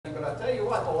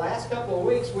last couple of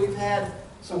weeks, we've had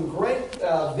some great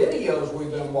videos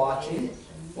we've been watching.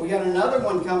 We got another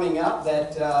one coming up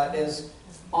that is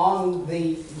on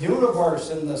the universe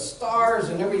and the stars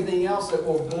and everything else that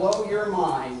will blow your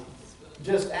mind.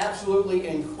 Just absolutely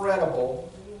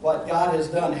incredible what God has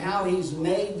done, how He's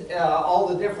made all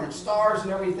the different stars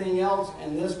and everything else,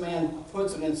 and this man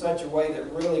puts it in such a way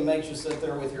that really makes you sit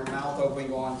there with your mouth open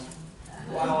going,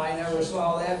 wow, I never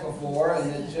saw that before,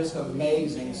 and it's just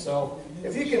amazing. So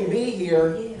if you can be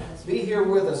here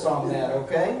with us on that,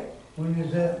 okay? When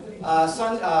is that?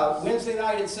 Wednesday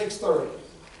night at 6:30.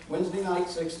 Wednesday night,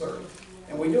 6:30.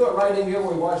 And we do it right in here.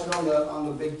 We watch it on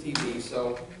the big TV.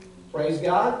 So praise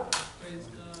God. Praise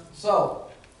God. So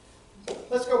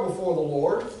let's go before the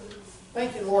Lord.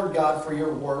 Thank you, Lord God, for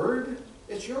your word.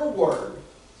 It's your word.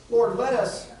 Lord, let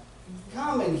us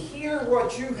come and hear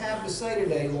what you have to say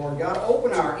today, Lord God.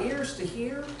 Open our ears to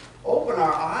hear. Open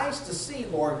our eyes to see,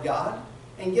 Lord God.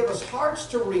 And give us hearts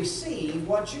to receive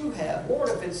what you have. Lord,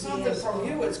 if it's something from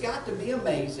you, it's got to be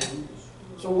amazing.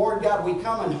 So, Lord God, we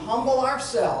come and humble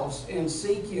ourselves and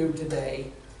seek you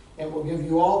today. And we'll give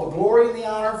you all the glory and the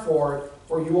honor for it.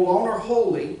 For you alone are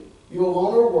holy. You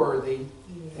alone are worthy.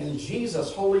 In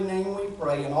Jesus' holy name we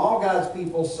pray. And all God's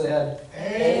people said,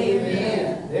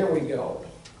 Amen. There we go.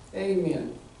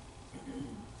 Amen.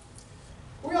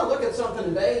 We're going to look at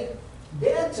something today.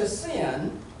 Dead to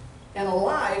sin and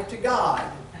alive to God.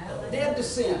 Dead to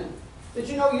sin. Did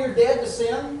you know you're dead to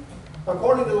sin?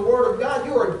 According to the Word of God,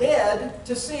 you are dead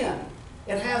to sin.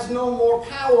 It has no more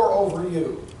power over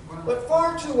you. But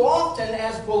far too often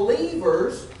as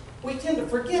believers, we tend to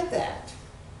forget that.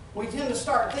 We tend to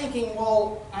start thinking,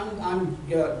 well, I'm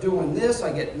doing this,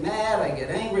 I get mad, I get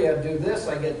angry, I do this,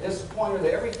 I get disappointed,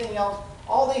 everything else.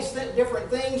 All these different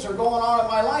things are going on in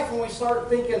my life, and we start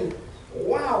thinking,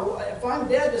 wow, if I'm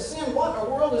dead to sin, what in the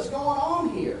world is going on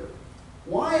here?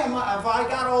 Why have I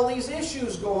got all these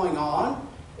issues going on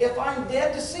if I'm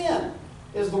dead to sin?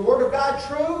 Is the Word of God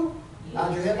true?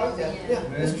 Nod your head like that. Yeah,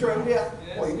 it's true. Yeah.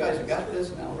 Well, you guys have got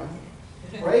this now,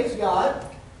 right? Praise God.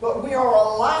 But we are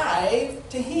alive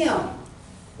to Him.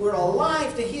 We're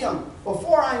alive to Him.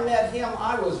 Before I met Him,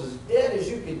 I was as dead as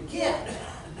you could get.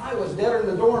 I was deader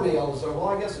than the doornail. So, well,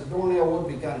 I guess a doornail would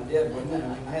be kind of dead, wouldn't it? I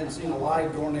mean, I hadn't seen a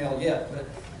live doornail yet.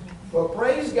 But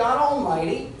praise God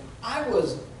Almighty, I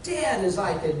was dead as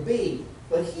I could be.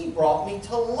 But He brought me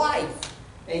to life.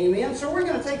 Amen. So we're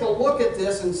going to take a look at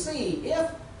this and see if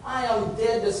I am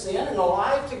dead to sin and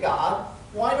alive to God,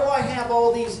 why do I have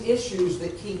all these issues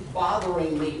that keep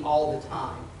bothering me all the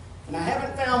time? And I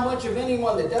haven't found much of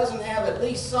anyone that doesn't have at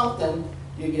least something.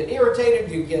 You get irritated,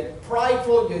 you get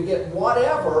prideful, you get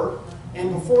whatever,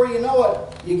 and before you know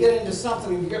it, you get into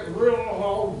something and you get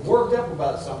real worked up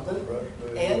about something,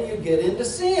 and you get into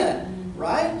sin,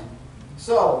 right?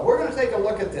 So, we're going to take a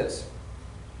look at this.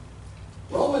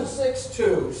 Romans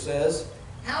 6:2 says,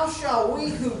 how shall we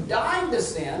who died to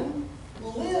sin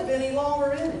live any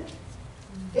longer in it?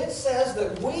 It says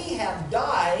that we have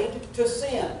died to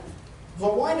sin.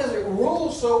 So why does it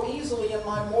rule so easily in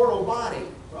my mortal body,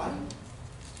 right?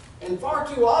 And far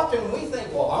too often we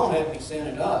think, well, I don't have any sin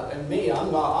in me. I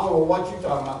don't know what you're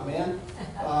talking about, man.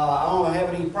 I don't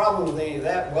have any problem with any of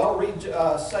that. Well, read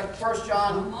 1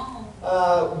 John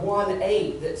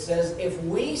 1:8 that says, if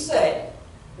we say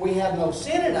we have no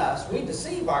sin in us, we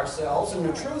deceive ourselves, and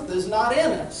the truth is not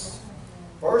in us.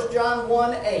 1 John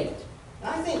 1:8.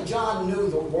 I think John knew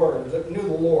the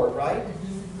Lord, right?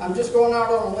 I'm just going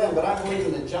out on a limb, but I'm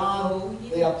believing that John,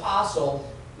 the apostle,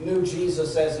 knew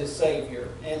Jesus as his Savior.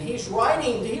 And he's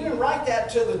writing, he didn't write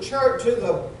that to the church, to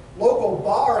the local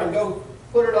bar and go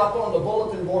put it up on the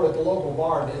bulletin board at the local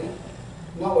bar, did he?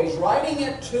 No, he's writing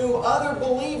it to other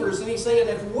believers, and he's saying,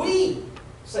 if we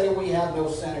say we have no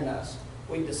sin in us,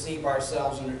 we deceive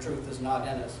ourselves and the truth is not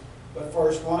in us. But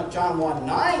John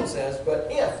 1:9 says, but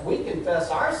if we confess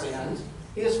our sins,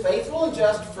 He is faithful and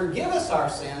just to forgive us our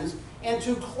sins and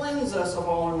to cleanse us of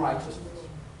all unrighteousness.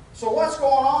 So what's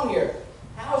going on here?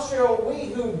 How shall we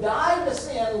who died to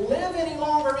sin live any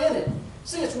longer in it?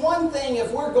 See, it's one thing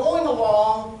if we're going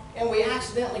along and we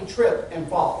accidentally trip and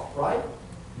fall, right?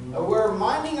 We're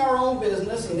minding our own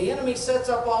business and the enemy sets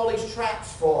up all these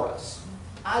traps for us.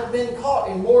 I've been caught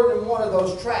in more than one of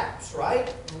those traps,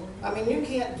 right? I mean, you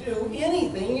can't do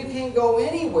anything. You can't go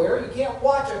anywhere. You can't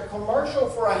watch a commercial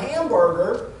for a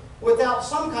hamburger without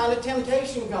some kind of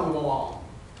temptation coming along.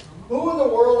 Who in the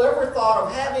world ever thought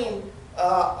of having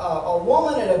a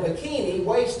woman in a bikini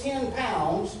weighs 10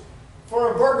 pounds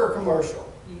for a burger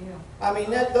commercial? Yeah. I mean,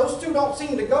 those two don't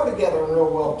seem to go together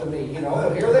real well to me, you know.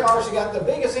 But here they are. She got the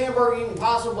biggest hamburger you can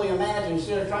possibly imagine.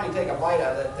 She's trying to take a bite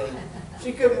out of that thing.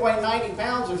 She couldn't weigh 90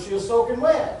 pounds if she was soaking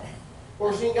wet.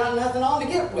 Or she ain't got nothing on to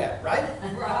get wet, right?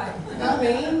 Right. I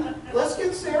mean, let's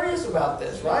get serious about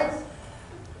this, right?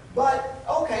 But,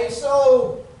 okay,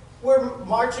 so we're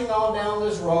marching on down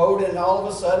this road, and all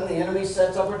of a sudden the enemy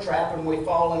sets up a trap and we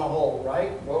fall in a hole,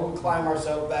 right? Well, we climb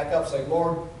ourselves back up, say,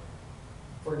 Lord,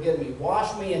 forgive me,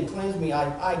 wash me and cleanse me.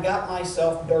 I got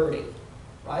myself dirty,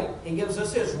 right? He gives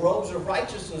us his robes of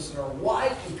righteousness that are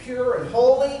white and pure and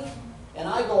holy, and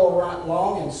I go around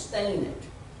along and stain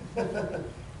it.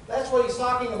 That's what he's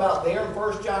talking about there in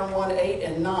 1 John 1, 8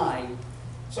 and 9.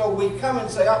 So we come and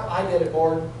say, oh, I did it,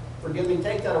 Lord. Forgive me,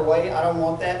 take that away. I don't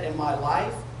want that in my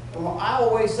life. And I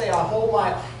always say I hold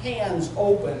my hands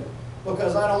open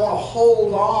because I don't want to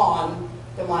hold on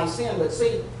to my sin. But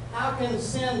see, how can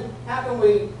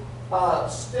we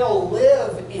still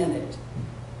live in it?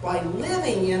 By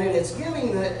living in it, it's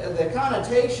giving the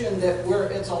connotation that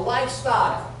it's a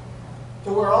lifestyle.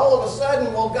 To where all of a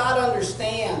sudden, well, God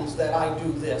understands that I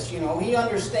do this. You know, He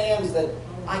understands that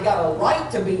I got a right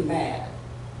to be mad.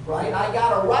 Right? I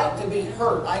got a right to be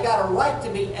hurt. I got a right to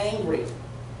be angry.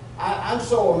 I'm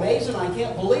so amazing I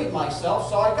can't believe myself,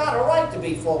 so I got a right to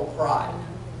be full of pride.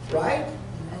 Right?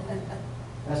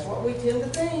 That's what we tend to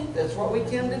think. That's what we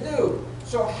tend to do.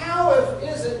 So how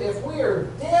is it if we are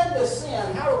dead to sin,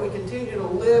 how do we continue to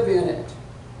live in it?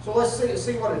 So let's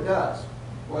see what it does,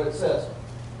 what it says.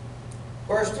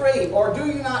 Verse 3, or do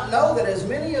you not know that as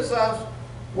many as us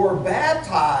were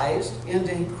baptized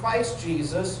into Christ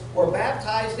Jesus, were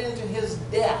baptized into His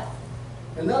death?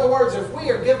 In other words, if we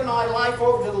are giving our life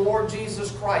over to the Lord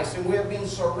Jesus Christ and we have been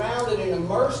surrounded and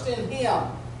immersed in Him,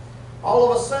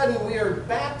 all of a sudden we are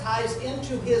baptized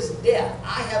into His death.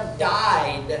 I have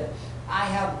died. I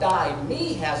have died.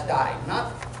 Me has died.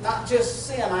 Not just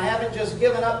sin. I haven't just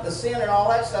given up the sin and all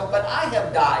that stuff, but I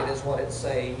have died is what it's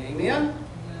saying. Amen?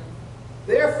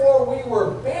 Therefore we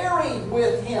were buried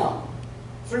with Him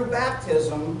through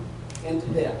baptism into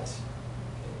death.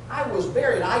 I was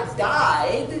buried. I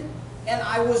died and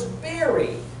I was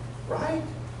buried. Right?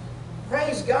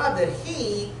 Praise God that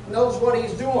He knows what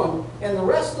He's doing. And the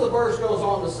rest of the verse goes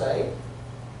on to say,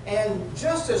 and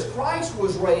just as Christ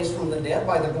was raised from the dead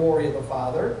by the glory of the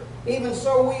Father, even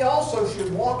so we also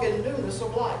should walk in newness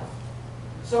of life.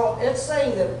 So it's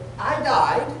saying that I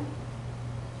died,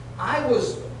 I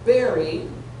was buried,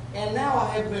 and now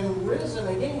I have been risen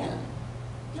again.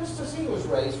 Just as He was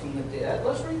raised from the dead.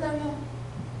 Let's read that now.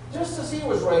 Just as He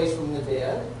was raised from the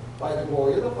dead by the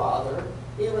glory of the Father,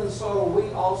 even so we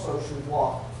also should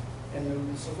walk in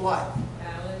newness of life.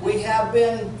 Hallelujah. We have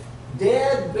been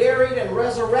dead, buried, and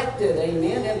resurrected,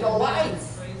 amen, into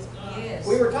life. Praise God. Yes.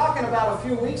 We were talking about a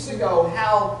few weeks ago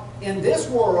how in this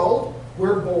world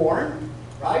we're born,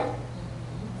 right?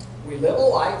 We live a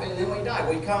life and then we die.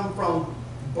 We come from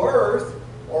birth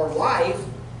or life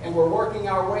and we're working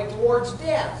our way towards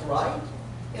death, right?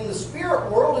 In the spirit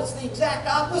world, it's the exact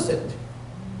opposite.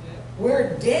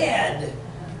 We're dead.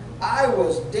 I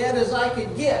was dead as I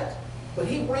could get, but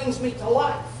He brings me to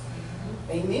life.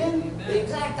 Amen? The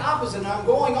exact opposite. I'm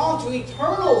going on to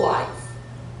eternal life,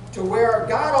 to where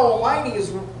God Almighty is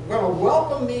going to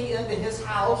welcome me into His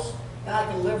house, and I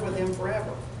can live with Him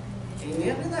forever.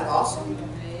 Amen? Isn't that awesome?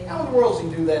 How in the world does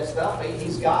He do that stuff?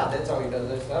 He's God. That's how He does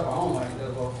that stuff. I don't know how He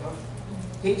does all that stuff.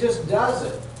 He just does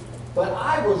it. But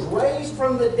I was raised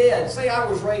from the dead. Say, I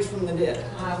was raised from the dead.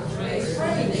 I was raised from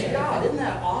the Praise dead. God. Isn't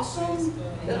that awesome?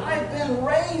 That I've been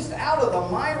raised out of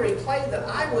the miry clay that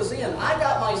I was in. I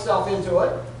got myself into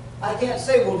it. I can't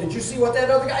say, well, did you see what that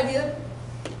other guy did?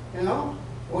 You know?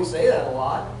 We say that a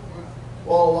lot.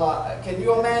 Well, can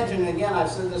you imagine, again, I've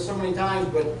said this so many times,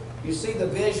 but you see the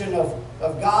vision of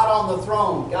God on the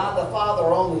throne, God the Father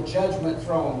on the judgment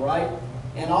throne, right?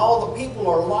 And all the people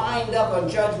are lined up on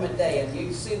Judgment Day, and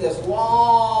you see this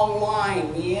long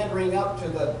line meandering up to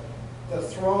the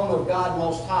throne of God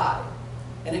Most High.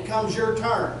 And it comes your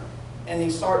turn, and He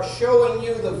starts showing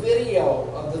you the video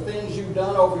of the things you've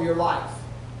done over your life.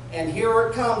 And here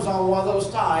it comes on one of those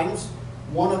times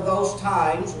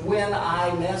when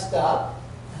I messed up,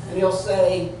 and He'll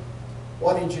say,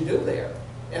 what did you do there?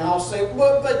 And I'll say,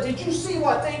 well, but did you see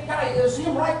what that guy is?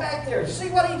 Him right back there. Did you see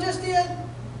what he just did?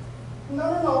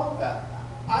 No.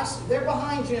 They're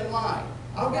behind you in line.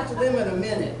 I'll get to them in a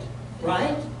minute,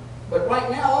 right? But right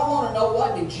now, I want to know,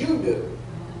 what did you do?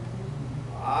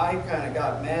 I kind of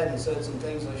got mad and said some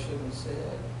things I shouldn't have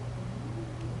said.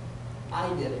 I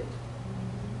did it.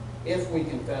 If we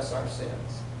confess our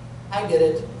sins. I did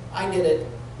it.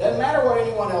 Doesn't matter what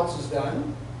anyone else has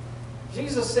done.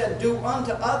 Jesus said, do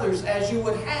unto others as you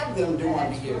would have them do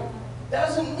unto you.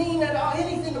 Doesn't mean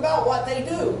anything about what they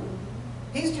do.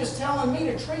 He's just telling me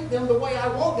to treat them the way I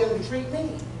want them to treat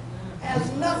me.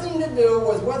 Has nothing to do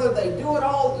with whether they do it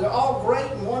all, they're all great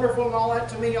and wonderful and all that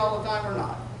to me all the time or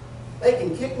not. They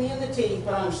can kick me in the teeth,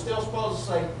 but I'm still supposed to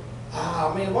say,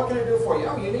 "Ah, man, what can I do for you?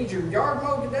 Oh, you need your yard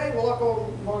mowed today? Well, I'll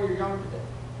go mow your yard today."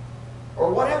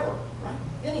 Or whatever, right?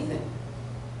 Anything.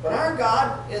 But our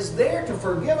God is there to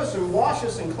forgive us and wash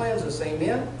us and cleanse us,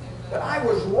 amen? But I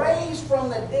was raised from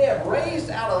the dead, raised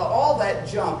out of all that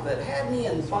junk that had me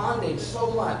in bondage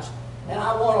so much. And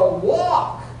I want to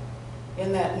walk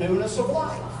in that newness of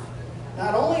life.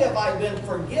 Not only have I been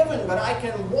forgiven, but I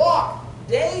can walk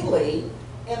daily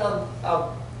in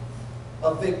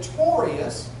a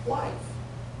victorious life.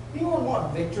 Anyone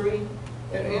want victory?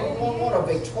 Anyone want a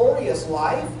victorious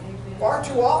life? Far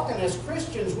too often as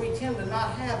Christians, we tend to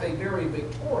not have a very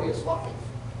victorious life.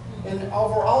 And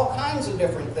over all kinds of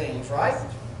different things, right?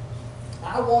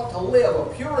 I want to live a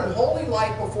pure and holy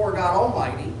life before God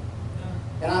Almighty.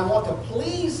 And I want to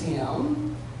please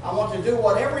Him. I want to do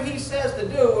whatever He says to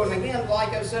do. And again,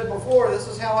 like I said before, this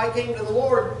is how I came to the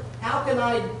Lord. How can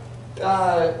I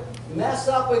mess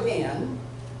up again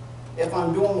if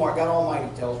I'm doing what God Almighty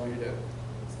tells me to do?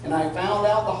 And I found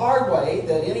out the hard way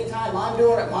that anytime I'm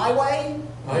doing it my way,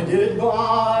 I did it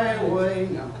my way.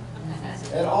 No.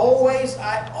 I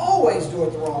always do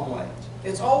it the wrong way.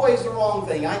 It's always the wrong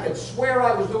thing. I could swear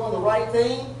I was doing the right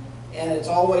thing, and it's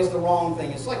always the wrong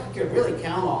thing. It's like you could really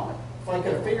count on it. If I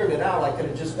could have figured it out, I could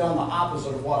have just done the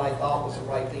opposite of what I thought was the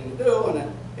right thing to do, and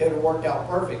it would have worked out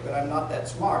perfect. But I'm not that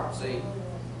smart, see?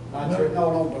 Not sure.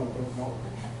 No.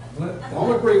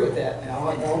 Don't agree with that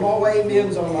now. Don't know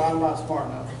amens on I'm not smart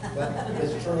enough. But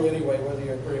it's true anyway, whether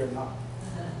you agree or not.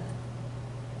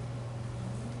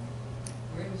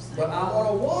 But I want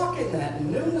to walk in that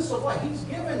newness of life. He's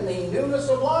given me newness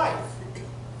of life.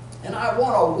 And I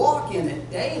want to walk in it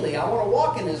daily. I want to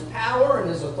walk in His power and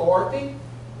His authority.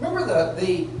 Remember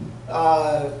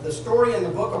the story in the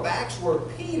book of Acts where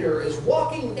Peter is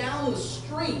walking down the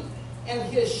street and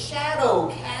his shadow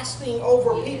casting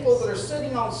over people that are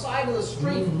sitting on the side of the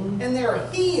street, and they're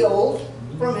healed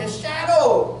from his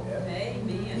shadow.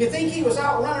 Amen. You think he was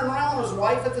out running around with his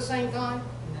wife at the same time?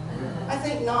 I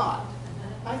think not.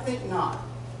 I think not.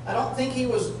 I don't think he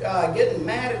was getting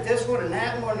mad at this one and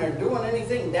that one or doing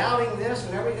anything, doubting this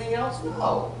and everything else.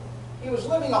 No. He was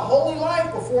living a holy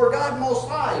life before God Most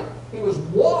High. He was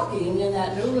walking in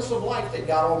that newness of life that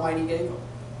God Almighty gave him.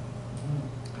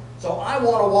 So I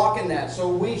want to walk in that. So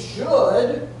we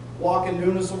should walk in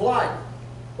newness of life.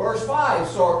 Verse 5,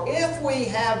 so if we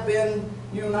have been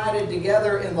united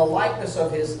together in the likeness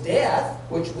of His death,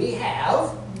 which we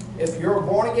have, if you're a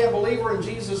born-again believer in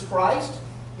Jesus Christ,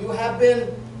 you have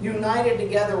been united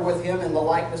together with Him in the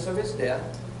likeness of His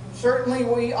death. Certainly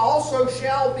we also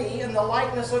shall be in the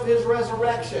likeness of His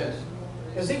resurrection.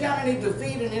 Has He got any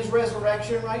defeat in His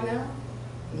resurrection right now?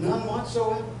 None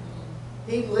whatsoever.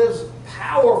 He lives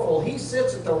powerful. He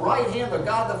sits at the right hand of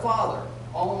God the Father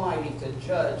Almighty to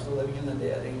judge the living and the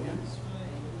dead. Amen.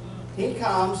 He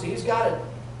comes. He's got it.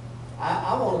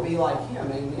 I want to be like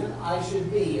Him. Amen. I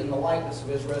should be in the likeness of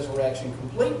His resurrection.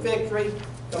 Complete victory,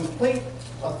 complete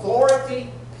authority,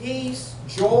 peace,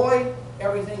 joy,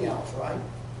 everything else, right?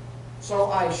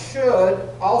 So I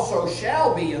also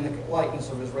shall be in the likeness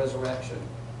of His resurrection.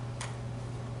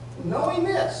 Knowing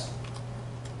this,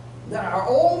 that our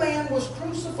old man was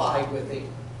crucified with Him,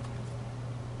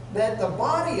 that the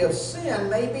body of sin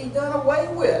may be done away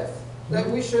with, that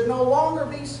we should no longer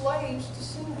be slaves to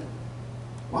sin.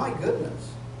 My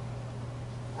goodness.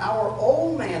 Our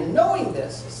old man, knowing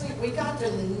this, see, we got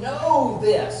to know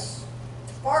this.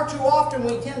 Far too often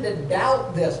we tend to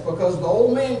doubt this because the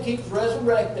old man keeps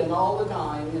resurrecting all the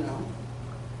time, you know.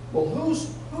 Well, who's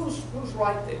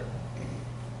right there?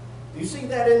 Do you see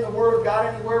that in the Word of God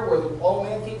anywhere where the old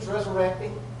man keeps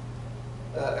resurrecting?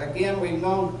 Again, we've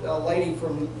known a lady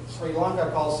from Sri Lanka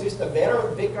called Sister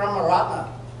Vera Vikramaratna.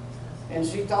 And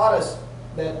she taught us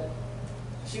that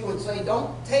she would say,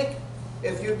 don't take,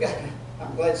 if you've got,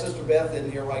 I'm glad Sister Beth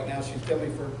isn't here right now. She's killing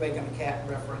me for making a cat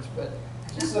reference. But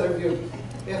she said,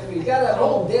 if you've got an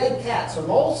old dead cat, some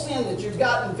old sin that you've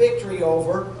gotten victory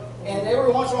over, and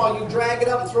every once in a while you drag it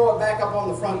up and throw it back up on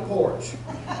the front porch,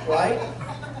 right?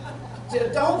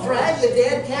 Don't drag the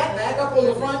dead cat back up on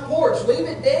the front porch. Leave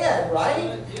it dead,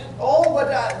 right? Oh, but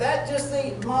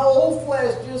my old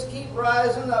flesh just keep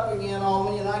rising up again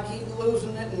on me, and I keep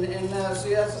losing it. And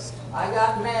see, I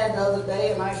got mad the other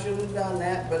day, and I shouldn't have done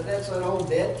that. But that's an old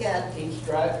dead cat keeps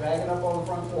dragging up on the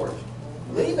front porch.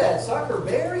 Leave that sucker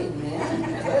buried, man.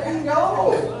 Let him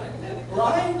go,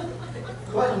 right?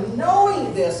 But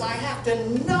knowing this, I have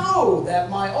to know that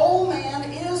my old man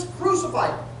is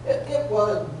crucified. It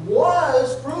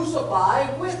was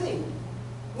crucified with him.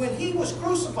 When he was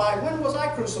crucified, when was I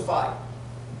crucified?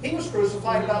 He was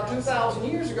crucified about 2,000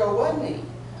 years ago, wasn't he?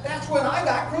 That's when I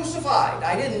got crucified.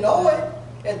 I didn't know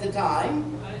it at the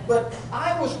time, but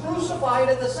I was crucified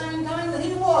at the same time that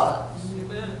he was.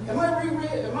 Am I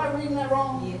reading that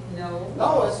wrong? No.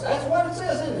 No, that's what it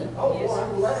says, isn't it? Oh, Yes. boy,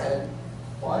 I'm glad.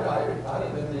 Well, I'd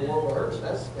have been in the world of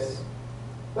hurts.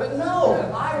 But no,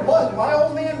 my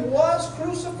old man was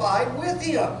crucified with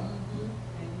him.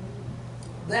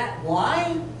 That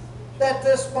why? That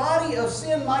this body of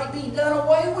sin might be done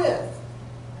away with.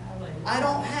 I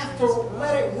don't have to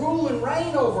let it rule and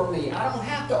reign over me. I don't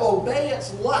have to obey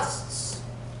its lusts,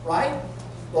 right?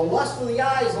 The lust of the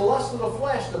eyes, the lust of the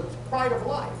flesh, the pride of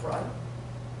life, right?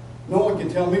 No one can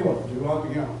tell me what to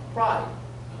do. Pride.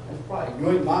 That's pride.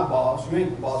 You ain't my boss. You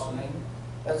ain't the boss of me.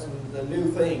 That's the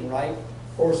new thing, right?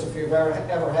 Of course, if you've ever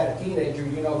had a teenager,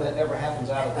 you know that never happens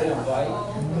out of them, right?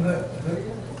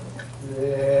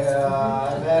 Yeah,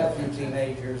 I've had a few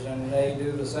teenagers, and they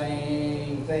do the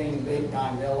same thing big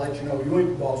time. They'll let you know, you ain't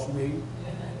the boss of me.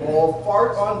 Well,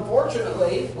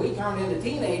 unfortunately, we turn into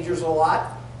teenagers a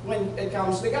lot when it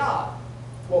comes to God.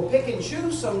 We'll pick and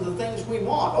choose some of the things we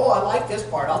want. Oh, I like this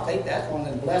part. I'll take that one,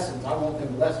 them blessings. I want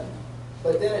them blessings.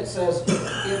 But then it says,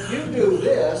 if you do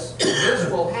this, this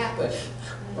will happen.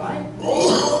 Right?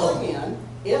 Over and over again,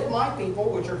 if my people,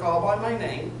 which are called by my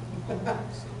name,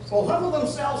 will humble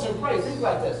themselves and pray. Think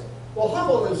about this. Will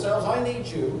humble themselves, I need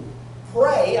you.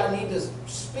 Pray, I need to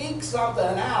speak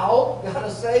something out. Got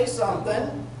to say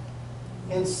something.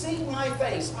 And seek my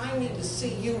face. I need to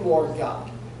see you, Lord God.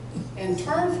 And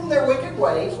turn from their wicked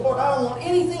ways. Lord, I don't want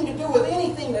anything to do with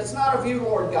anything that's not of you,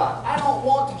 Lord God. I don't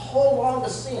want to hold on to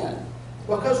sin.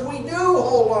 Because we do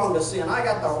hold on to sin. I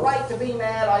got the right to be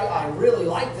mad. I really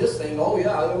like this thing. Oh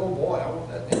yeah, oh boy, I want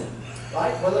that thing.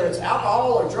 Right? Whether it's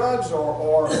alcohol or drugs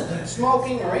or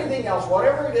smoking or anything else,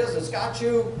 whatever it is that's got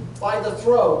you by the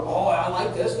throat. Oh, I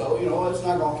like this though. You know, it's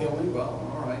not going to kill me.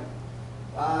 Well, all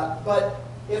right. But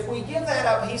if we give that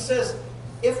up, he says,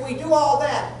 if we do all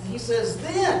that, he says,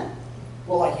 then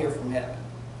will I hear from heaven.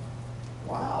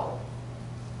 Wow.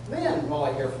 Then will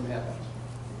I hear from heaven.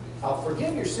 I'll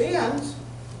forgive your sins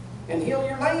and heal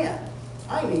your land.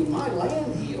 I need my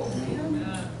land healed,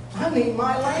 man. I need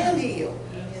my land healed.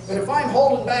 But if I'm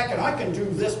holding back and I can do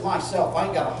this myself, I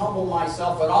ain't got to humble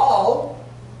myself at all.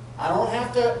 I don't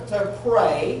have to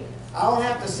pray. I don't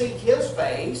have to seek His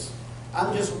face.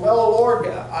 I'm just, well, Lord,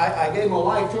 I gave my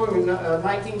life to Him in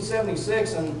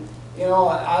 1976, and you know,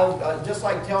 I just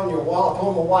like telling you, well, I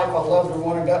told my wife I loved her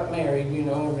when I got married, you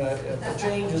know, and if it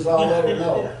changes, I'll let her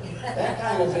know. That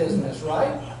kind of business,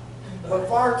 right? But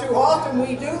far too often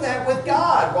we do that with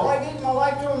God. Well, I gave my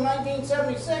life to Him in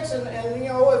 1976, and you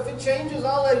know, if it changes,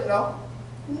 I'll let Him know.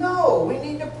 No, we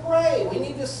need to pray. We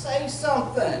need to say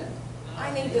something.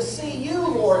 I need to see you,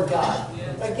 Lord God.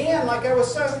 Again, like I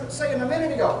was saying a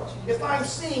minute ago, if I'm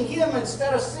seeing Him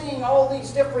instead of seeing all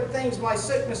these different things, my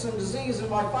sickness and disease and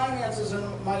my finances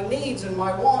and my needs and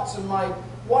my wants and my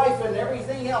wife and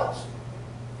everything else,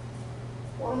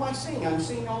 what am I seeing? I'm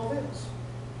seeing all this.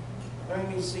 I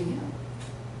need to see Him.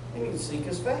 I need to seek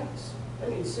His face. I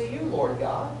need to see you, Lord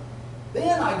God.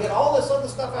 Then I get all this other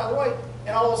stuff out of the way,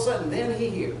 and all of a sudden, then He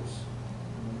hears.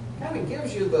 Kind of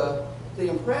gives you the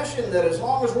impression that as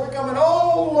long as we're coming,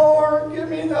 oh Lord, give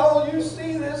me you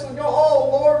see this, and go, oh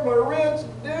Lord, my rent's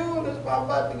due, and I'm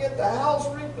about to get the house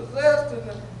repossessed,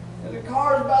 and the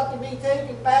car's about to be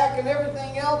taken back, and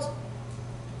everything else.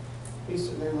 He's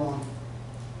sitting there going,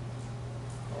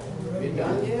 are you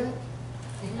done yet?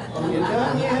 Are you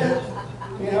done yet?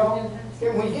 You know,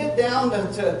 can we get down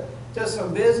to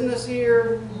some business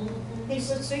here? He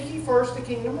said, seek ye first the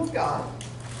kingdom of God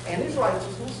and His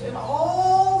righteousness, and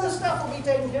all this stuff will be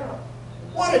taken care of.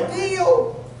 What a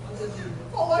deal!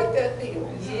 I like that deal.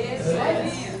 Yes,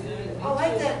 I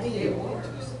like that deal.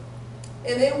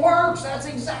 And it works. That's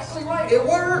exactly right. It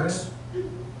works.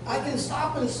 I can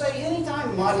stop and say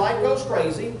anytime my life goes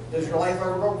crazy. Does your life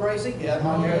ever go crazy? Yeah,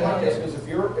 not here like this. Because if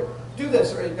you're do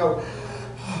this or go,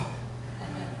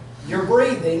 you're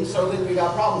breathing, so then you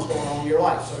got problems going on in your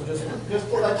life. So just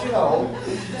to let you know.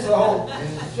 So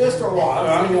just for a while,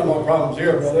 I don't have no problems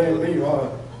here, but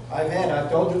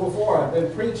I've told you before, I've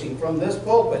been preaching from this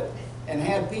pulpit and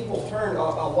had people turn,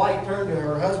 a wife turn to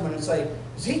her husband and say,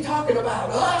 is he talking about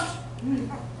us?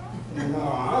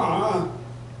 No.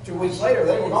 2 weeks later,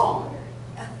 they were gone.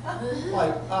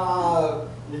 Like,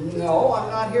 no, I'm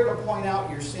not here to point out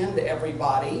your sin to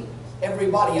everybody.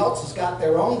 Everybody else has got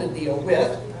their own to deal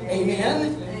with.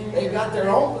 Amen? They've got their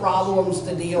own problems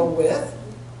to deal with.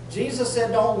 Jesus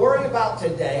said, don't worry about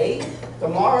today.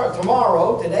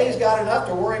 Today's got enough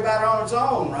to worry about on its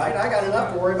own, right? I got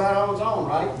enough to worry about on its own,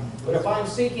 right? But if I'm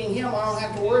seeking Him, I don't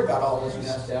have to worry about all this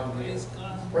mess down here.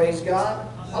 Praise God.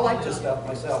 I like this stuff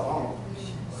myself. I don't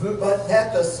know. But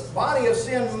that the body of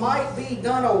sin might be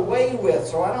done away with,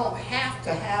 so I don't have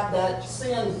to have that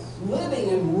sin living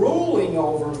and ruling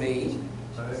over me,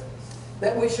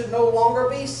 that we should no longer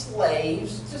be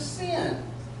slaves to sin.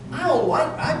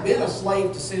 I've been a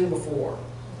slave to sin before.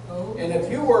 And if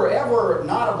you were ever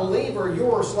not a believer, you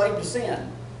were a slave to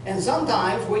sin. And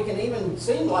sometimes we can even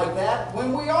seem like that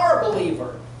when we are a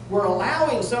believer. We're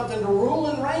allowing something to rule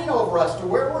and reign over us, to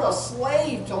where we're a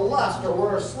slave to lust, or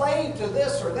we're a slave to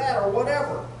this or that or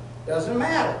whatever. Doesn't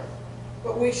matter.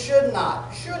 But we should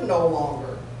no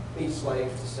longer be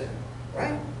slaves to sin.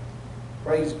 Right?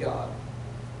 Praise God.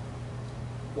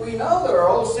 We know that our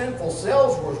old sinful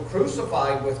selves were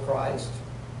crucified with Christ.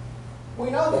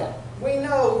 We know that. We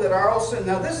know that our old sin...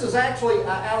 Now this is actually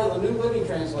out of the New Living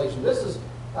Translation. This is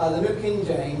the New King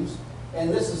James.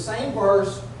 And this is the same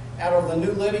verse out of the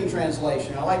New Living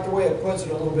Translation. I like the way it puts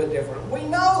it a little bit different. We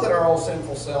know that our old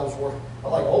sinful selves were... I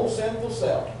like old sinful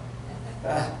self.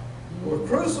 Were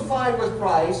crucified with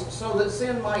Christ so that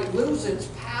sin might lose its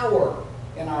power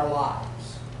in our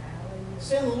lives.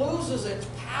 Sin loses its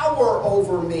power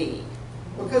over me.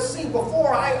 Because see,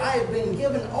 before I had been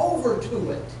given over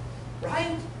to it.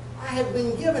 Right? I had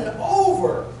been given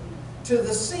over to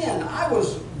the sin.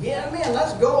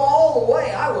 Let's go all the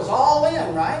way. I was all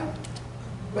in, right?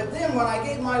 But then when I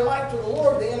gave my life to the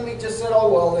Lord, the enemy just said,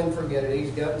 oh, well, then forget it.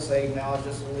 He's gotten saved now. I'll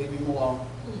just leave him alone.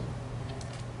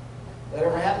 That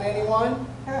ever happen to anyone?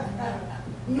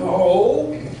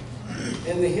 No.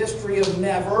 In the history of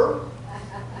never.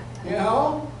 You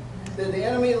know? Did the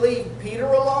enemy leave Peter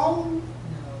alone?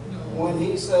 No. When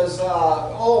he says,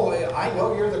 oh, I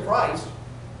know you're the Christ.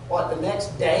 What, the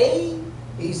next day?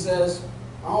 He says,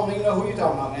 I don't even know who you're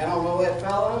talking about, man. I don't know that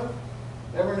fellow.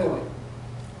 Never knew him.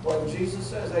 What Jesus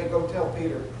says, hey, go tell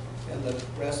Peter and the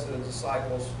rest of the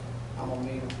disciples, I'm going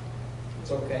to meet him.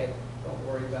 It's okay. Don't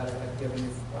worry about it.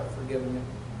 I've forgiven you.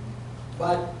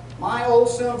 But my old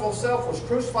sinful self was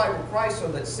crucified with Christ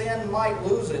so that sin might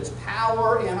lose its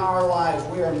power in our lives.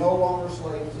 We are no longer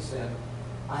slaves to sin.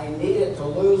 I need it to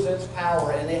lose its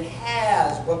power, and it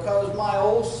has, because my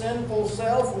old sinful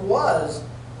self was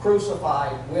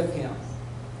crucified with Him.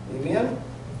 Amen?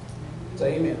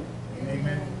 Say amen.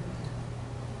 Amen.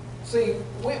 See,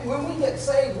 when we get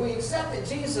saved, we accept that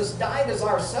Jesus died as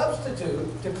our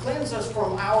substitute to cleanse us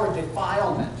from our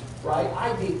defilement, right?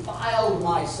 I defiled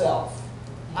myself.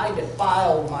 I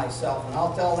defiled myself, and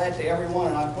I'll tell that to everyone,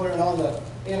 and I'm putting it on the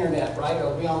internet, right?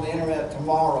 It'll be on the internet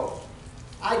tomorrow.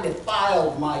 I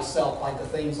defiled myself by the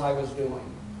things I was doing.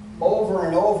 Over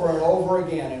and over and over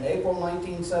again. In April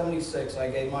 1976, I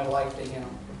gave my life to Him.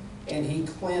 And He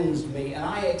cleansed me. And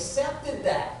I accepted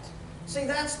that. See,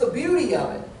 that's the beauty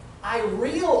of it. I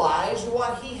realized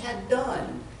what He had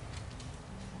done.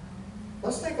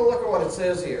 Let's take a look at what it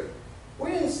says here.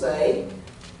 We didn't say,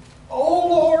 oh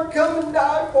Lord, come and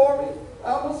die for me.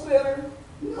 I'm a sinner.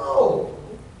 No.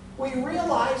 We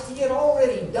realized He had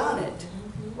already done it.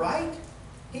 Right?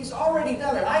 He's already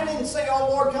done it. I didn't say, oh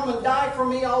Lord, come and die for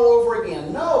me all over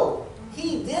again. No.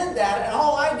 He did that, and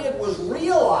all I did was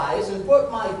realize and put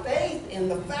my faith in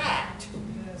the fact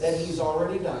that He's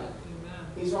already done it.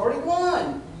 He's already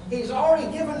won. He's already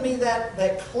given me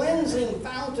that cleansing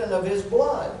fountain of His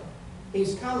blood.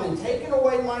 He's come and taken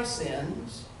away my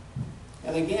sins.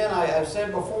 And again, I've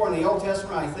said before in the Old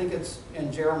Testament, I think it's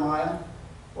in Jeremiah,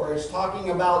 where it's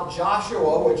talking about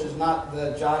Joshua, which is not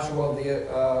the Joshua of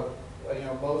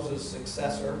the Moses'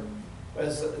 successor, but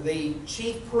as the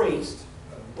chief priest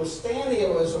was standing.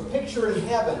 It was a picture in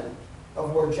heaven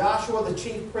of where Joshua, the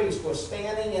chief priest, was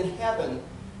standing in heaven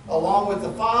along with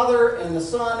the Father and the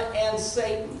Son and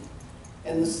Satan.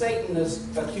 And Satan is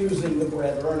accusing the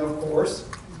brethren, of course.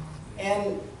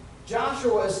 And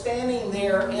Joshua is standing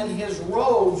there in his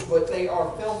robes, but they are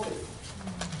filthy.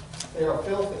 They are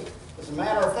filthy. As a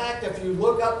matter of fact, if you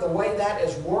look up the way that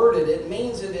is worded, it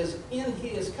means he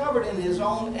is covered in his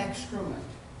own excrement.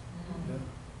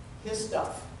 His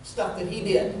stuff that he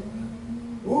did.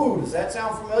 Ooh, does that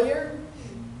sound familiar?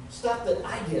 Stuff that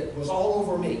I did was all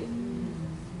over me.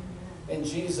 And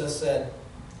Jesus said,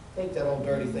 take that old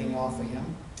dirty thing off of him.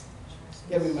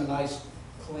 Give him a nice,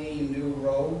 clean, new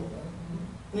robe.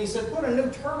 And he said, put a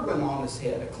new turban on his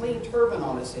head, a clean turban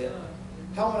on his head.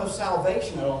 Helmet of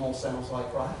salvation, it almost sounds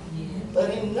like, right?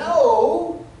 Let him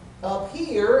know up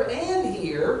here and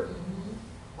here,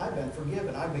 I've been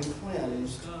forgiven, I've been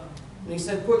cleansed. And he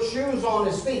said, put shoes on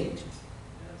his feet.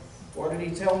 What did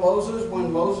he tell Moses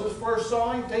when Moses first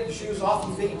saw him? Take your shoes off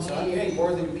your feet, son. You ain't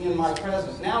worthy to be in my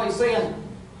presence. Now he's saying,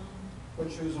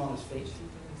 put shoes on his feet.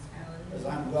 Because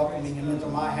I'm welcoming him into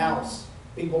my house.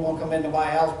 People won't come into my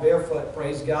house barefoot,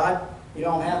 praise God. You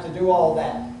don't have to do all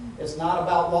that. It's not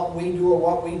about what we do or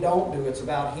what we don't do. It's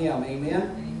about him.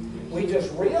 Amen? We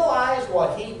just realized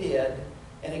what he did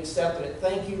and accepted it.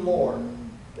 Thank you, Lord,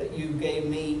 that you gave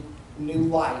me new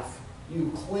life.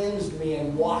 You cleansed me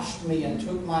and washed me and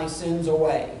took my sins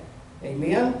away.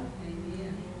 Amen?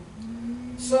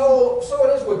 Amen. So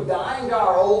it is with dying to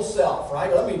our old self,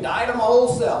 right? Let me die to my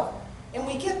old self. And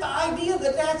we get the idea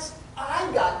that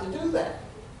I've got to do that.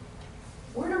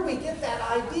 Where do we get that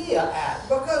idea at?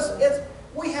 Because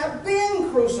we have been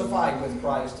crucified with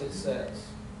Christ, it says.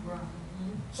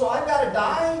 So I've got to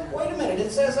die? Wait a minute,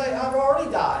 it says I've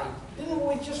already died. Didn't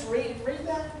we just read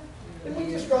that? Didn't we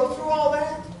just go through all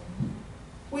that?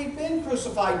 We've been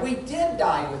crucified. We did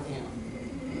die with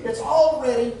him. It's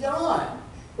already done.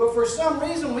 But for some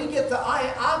reason we get the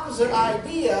opposite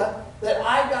idea that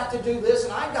I've got to do this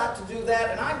and I've got to do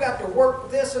that and I've got to work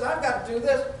this and I've got to do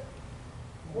this.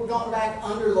 We're going back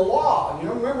under the law. You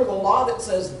know, remember the law that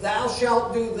says thou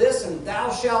shalt do this and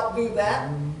thou shalt do that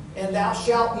and thou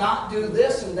shalt not do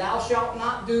this and thou shalt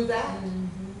not do that?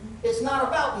 It's not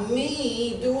about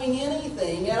me doing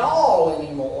anything at all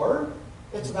anymore.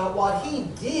 It's about what he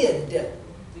did.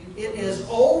 It is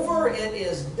over. It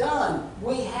is done.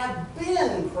 We have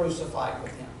been crucified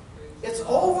with him. It's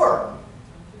over.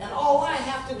 And all I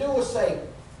have to do is say,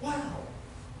 wow,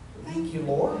 thank you,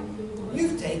 Lord.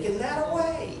 You've taken that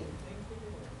away.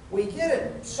 We get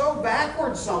it so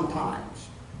backwards sometimes.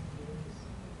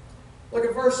 Look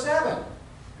at verse 7. It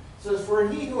says, for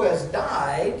he who has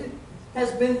died has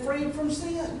been freed from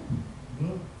sin.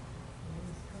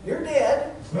 You're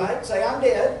dead, right? Say, I'm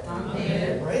dead. I'm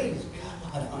dead. Praise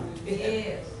God, I'm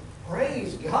dead. Yes.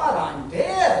 Praise God, I'm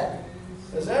dead.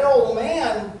 Because that old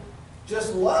man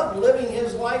just loved living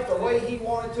his life the way he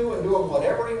wanted to and doing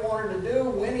whatever he wanted to do,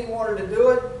 when he wanted to do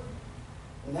it.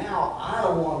 Now, I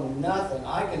don't want nothing.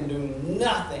 I can do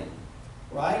nothing.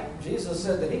 Right? Jesus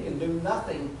said that he can do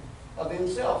nothing of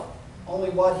himself. Only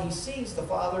what he sees the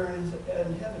Father in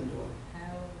heaven doing.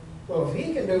 Well, if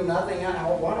he can do nothing,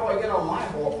 why do I get on my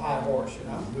high horse, you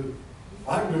know?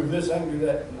 I can do this, I can do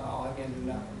that. No, I can't do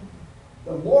nothing.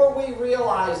 The more we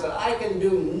realize that I can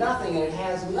do nothing, and it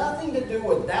has nothing to do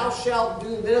with thou shalt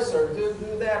do this or do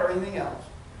that or anything else.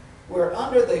 We're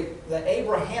under the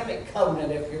Abrahamic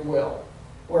covenant, if you will.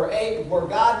 Where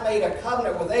God made a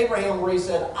covenant with Abraham where he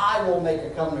said, I will make a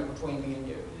covenant between me and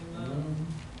you.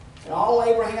 And all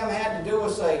Abraham had to do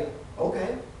was say,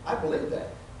 okay, I believe that.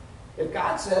 If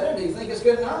God said it, do you think it's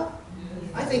good enough?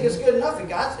 I think it's good enough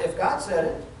if God said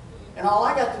it. And all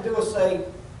I got to do is say,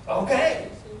 okay,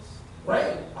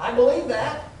 great, I believe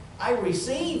that. I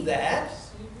receive that.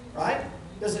 Right?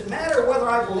 Does it matter whether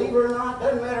I believe it or not?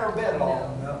 Doesn't matter a bit at all.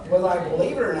 Whether I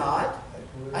believe it or not,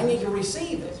 I need to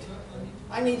receive it.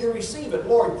 I need to receive it.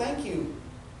 Lord, thank you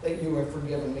that you have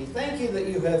forgiven me. Thank you that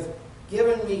you have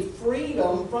given me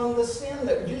freedom from the sin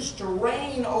that used to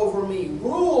reign over me,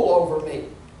 rule over me.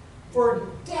 For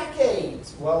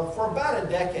decades, well, for about a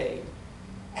decade,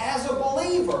 as a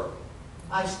believer,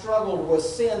 I struggled with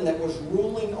sin that was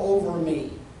ruling over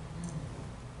me.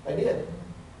 I did,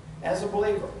 as a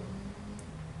believer.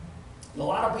 And a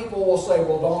lot of people will say,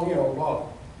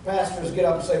 well, pastors get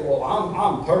up and say, well,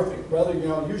 I'm perfect, brother.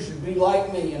 You should be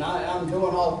like me, and I'm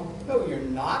doing all. No, you're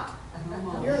not.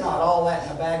 You're not all that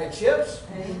in a bag of chips.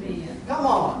 Amen. Come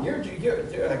on. You're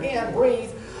again, breathe.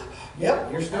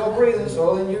 Yep, you're still breathing,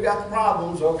 so then you got the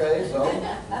problems, okay, so.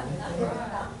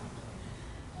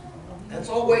 That's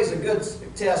always a good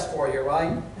test for you,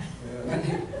 right?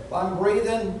 If I'm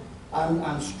breathing,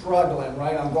 I'm struggling,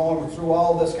 right? I'm going through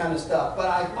all this kind of stuff. But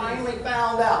I finally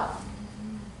found out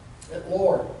that,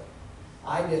 Lord,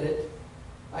 I did it.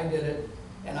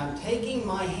 And I'm taking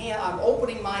my hand, I'm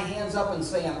opening my hands up and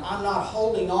saying, I'm not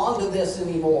holding on to this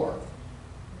anymore.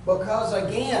 Because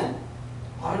again,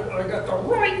 I got the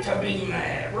right to be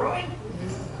mad, right?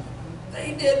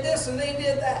 They did this and they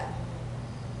did that.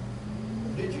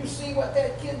 Did you see what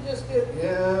that kid just did?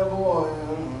 Yeah, boy.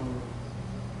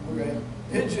 Okay.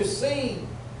 Did you see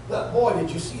that? Boy,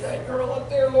 did you see that girl up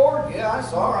there, Lord? Yeah, I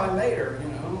saw her. I made her.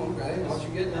 Okay. What you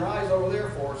getting your eyes over there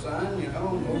for, son?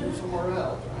 Move somewhere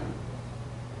else, right?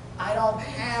 I don't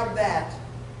have that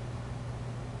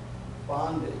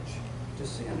bondage to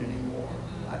sin anymore.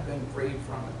 I've been freed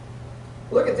from it.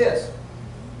 Look at this.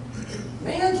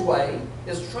 Man's way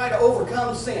is to try to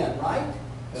overcome sin, right?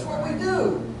 That's what we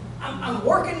do. I'm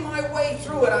working my way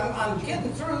through it. I'm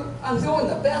getting through. I'm doing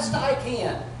the best I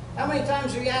can. How many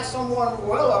times have you asked someone,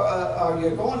 well, are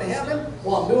you going to heaven?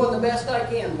 Well, I'm doing the best I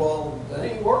can. Well, that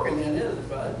ain't working then, is it,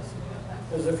 bud?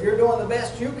 Because if you're doing the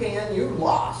best you can, you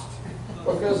lost.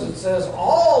 Because it says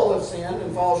all have sinned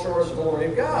and fall short of the glory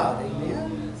of God.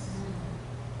 Amen?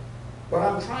 But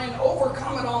I'm trying to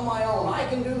overcome it on my own. I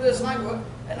can do this,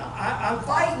 and I'm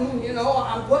fighting, you know,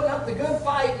 I'm putting up the good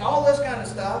fight and all this kind of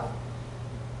stuff.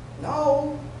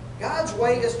 No, God's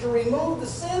way is to remove the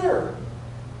sinner.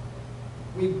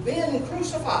 We've been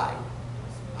crucified.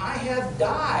 I have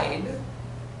died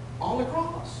on the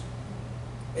cross.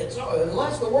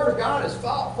 Unless the Word of God is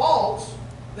false,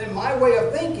 then my way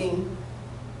of thinking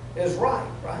is right?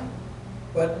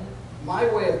 But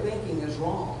my way of thinking is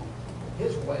wrong.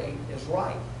 His way is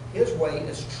right. His way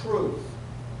is truth.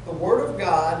 The Word of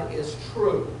God is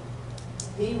true.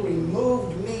 He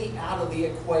removed me out of the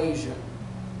equation.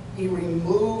 He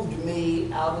removed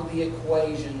me out of the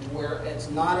equation where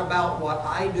it's not about what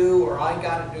I do, or I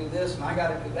got to do this and I got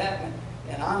to do that,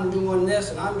 and I'm doing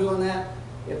this and I'm doing that.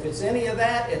 If it's any of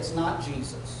that, it's not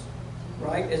Jesus,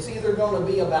 right? It's either going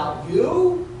to be about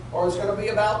you or it's going to be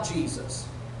about Jesus.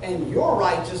 And your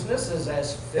righteousness is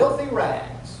as filthy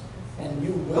rags. And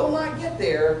you will not get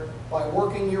there by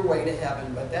working your way to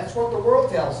heaven. But that's what the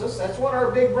world tells us. That's what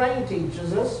our big brain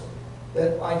teaches us,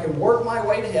 that I can work my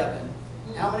way to heaven.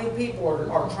 How many people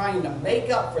are trying to make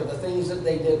up for the things that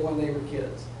they did when they were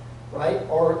kids, right?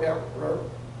 Or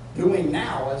doing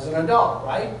now as an adult,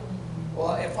 right?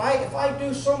 Well, if I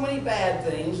do so many bad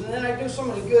things and then I do so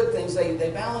many good things,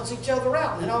 they balance each other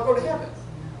out, and then I'll go to heaven.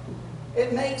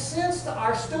 It makes sense to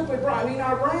our stupid brain,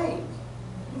 our brains.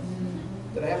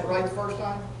 Did I have it right the first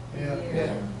time? Yeah,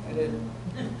 I did.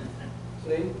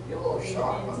 See? You're a little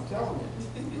sharp, I'm telling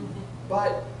you.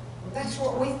 But that's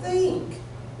what we think.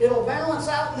 It'll balance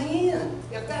out in the end.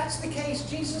 If that's the case,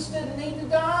 Jesus didn't need to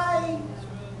die.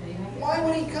 Why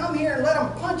would he come here and let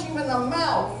them punch him in the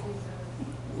mouth,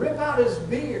 rip out his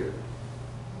beard,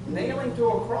 nail him to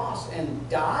a cross, and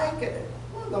die?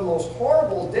 One of the most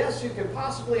horrible deaths you could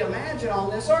possibly imagine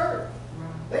on this earth.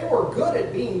 They were good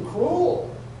at being cruel.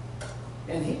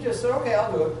 And he just said, okay,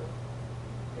 I'll do it.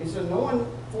 He said no one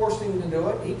forced him to do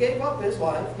it. He gave up his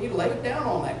life. He laid down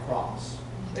on that cross.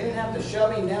 They didn't have to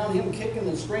shove him down, him kicking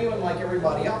and screaming like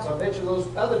everybody else. I bet you those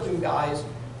other two guys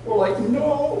were like,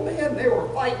 no, man, they were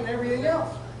fighting everything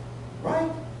else.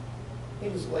 Right? He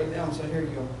just laid down and said, here you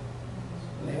go.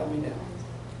 Nail me down.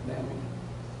 Nail me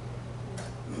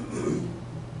down.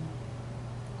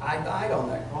 I died on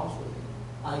that cross with you.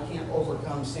 I can't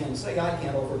overcome sin. Say, I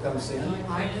can't overcome sin.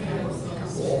 I can't overcome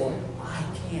sin. Lord, I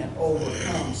can't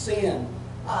overcome sin.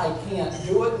 I can't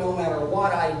do it. No matter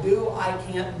what I do, I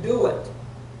can't do it.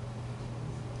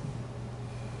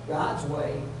 God's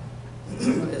way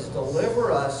is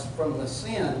deliver us from the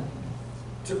sin.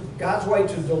 God's way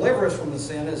to deliver us from the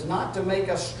sin is not to make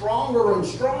us stronger and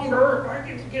stronger. I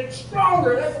get to get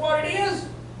stronger. That's what it is.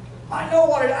 I know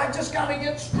what it is. I just got to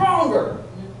get stronger.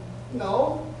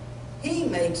 No. He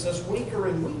makes us weaker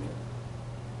and weaker.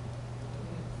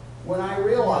 When I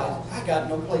realize, I got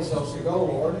no place else to go,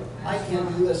 Lord. I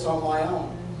can't do this on my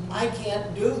own. I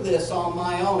can't do this on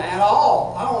my own at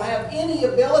all. I don't have any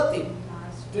ability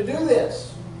to do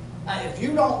this. If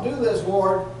you don't do this,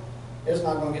 Lord, it's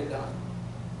not going to get done.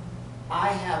 I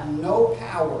have no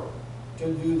power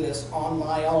to do this on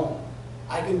my own.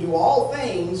 I can do all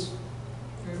things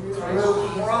through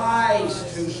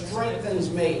Christ who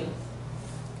strengthens me.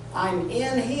 I'm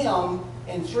in Him,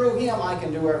 and through Him I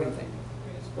can do everything.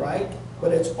 Right?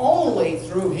 But it's only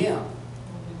through Him.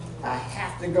 I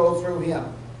have to go through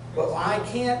Him. But I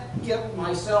can't get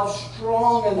myself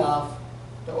strong enough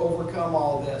to overcome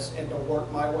all this and to work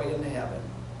my way into heaven.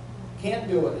 Can't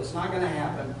do it. It's not going to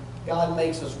happen. God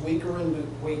makes us weaker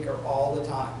and weaker all the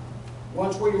time.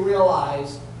 Once we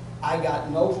realize I got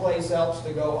no place else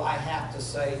to go, I have to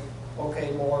say,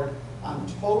 okay, Lord, I'm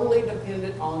totally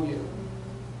dependent on you.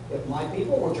 If my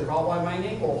people, which are called by my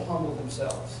name, will humble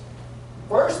themselves.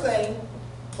 First thing,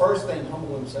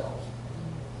 humble themselves.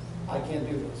 I can't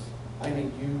do this. I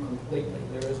need you completely.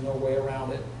 There is no way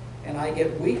around it. And I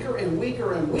get weaker and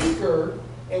weaker and weaker,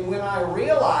 and when I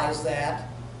realize that,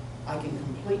 I can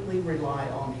completely rely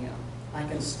on Him. I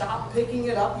can stop picking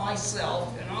it up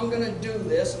myself, and I'm going to do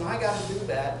this, and I got to do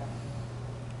that.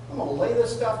 I'm going to lay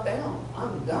this stuff down.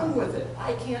 I'm done with it.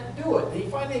 I can't do it. And He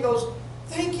finally goes,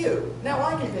 thank you. Now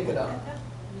I can pick it up.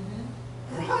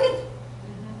 Right?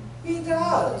 He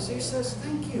does. He says,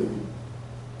 thank you.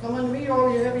 Come unto me,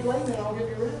 all you heavy laden, and I'll give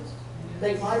you rest.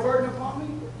 Take my burden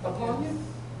upon you.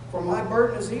 For my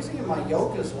burden is easy and my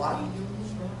yoke is light.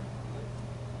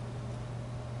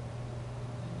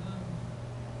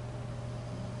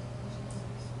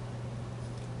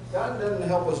 God doesn't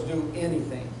help us do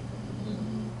anything.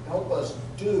 Help us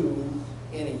do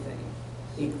anything.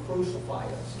 He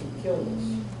crucified us. He killed us.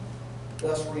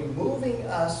 Thus removing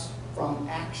us from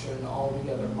action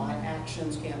altogether. My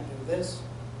actions can't do this.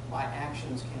 My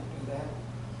actions can't do that.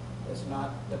 It's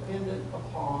not dependent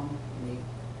upon me.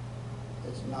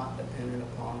 It's not dependent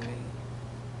upon me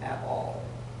at all.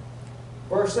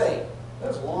 Verse 8.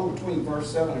 That's long between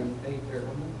verse 7 and 8 there,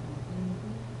 wasn't it?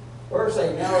 Verse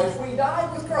 8. Now if we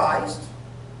died with Christ,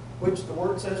 which the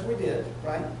Word says we did,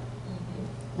 right?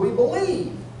 We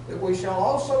believe that we shall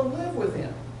also live with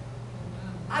Him.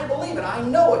 I believe it. I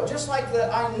know it. Just like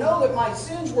I know that my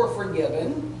sins were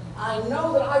forgiven, I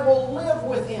know that I will live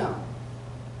with Him.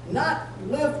 Not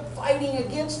live fighting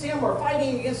against Him or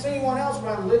fighting against anyone else,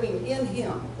 but I'm living in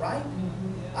Him, right?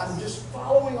 Yes. I'm just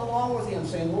following along with Him,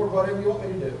 saying, Lord, whatever you want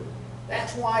me to do.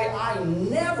 That's why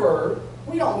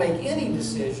we don't make any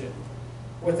decision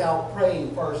without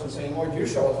praying first and saying, Lord, you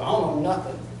show us. I don't know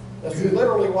nothing. That's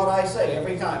literally what I say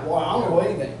every time. Well, I don't know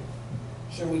anything.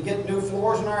 Should we get new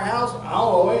floors in our house? I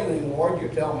don't know anything, Lord. You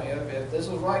tell me. If this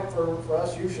is right for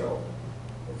us, you show.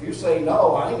 If you say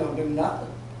no, I ain't going to do nothing.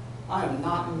 I am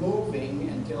not moving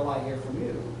until I hear from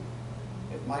you.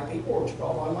 If my people are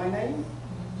called by my name,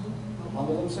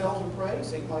 humble themselves and pray,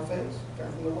 seek my face,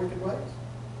 turn from their wicked ways,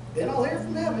 then I'll hear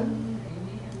from heaven.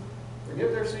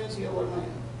 Forgive their sins, heal their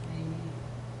land.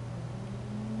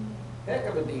 Heck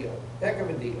of a deal. Heck of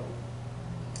a deal.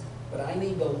 But I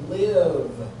need to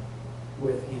live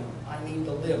with Him. I need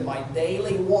to live my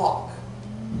daily walk.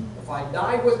 If I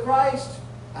died with Christ,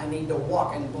 I need to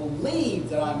walk and believe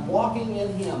that I'm walking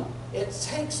in Him. It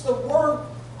takes the work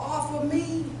off of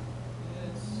me.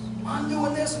 I'm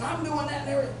doing this and I'm doing that and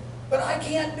everything. But I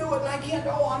can't do it and I can't.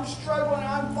 Oh, I'm struggling and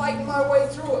I'm fighting my way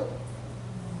through it.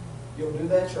 You'll do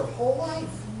that your whole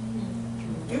life.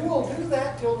 You will do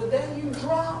that till the day you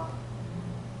drop.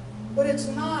 But it's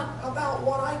not about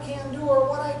what I can do or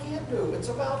what I can't do. It's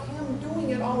about Him doing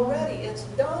it already. It's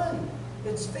done.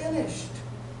 It's finished.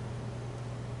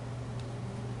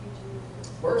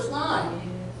 Verse 9.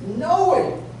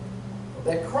 Knowing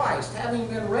that Christ, having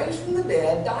been raised from the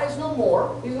dead, dies no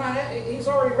more. He's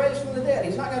already raised from the dead.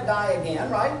 He's not going to die again,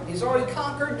 right? He's already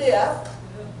conquered death.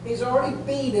 He's already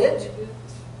beat it.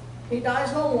 He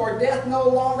dies no more. Death no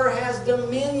longer has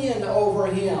dominion over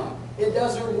Him. It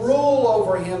doesn't rule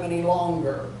over Him any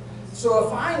longer. So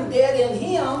if I'm dead in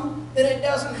Him, then it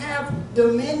doesn't have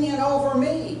dominion over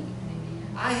me.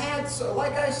 I had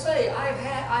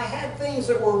things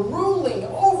that were ruling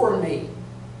over me.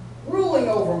 Ruling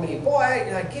over me. Boy,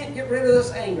 I can't get rid of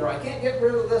this anger. I can't get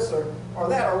rid of this or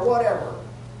that or whatever.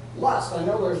 Lust. I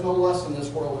know there's no lust in this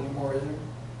world anymore, is there?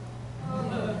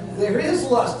 There is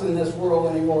lust in this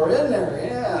world anymore, isn't there?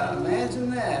 Yeah,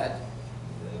 imagine that.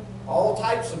 All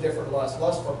types of different lusts.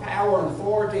 Lust for power and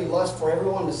authority, lust for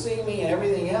everyone to see me and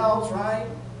everything else, right?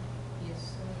 Yes,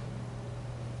 sir.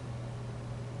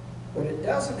 But it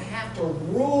doesn't have to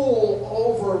rule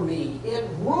over me. It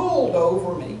ruled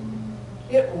over me.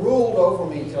 It ruled over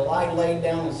me till I laid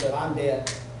down and said, I'm dead.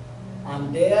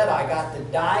 I'm dead. I got to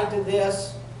die to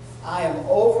this. I am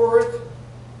over it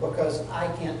because I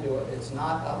can't do it. It's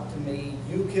not up to me.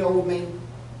 You killed me.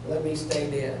 Let me stay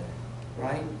dead.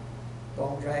 Right?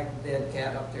 Don't drag the dead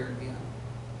cat up there again.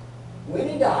 When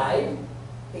He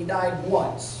died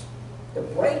once to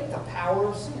break the power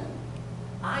of sin.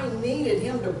 I needed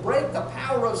Him to break the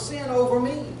power of sin over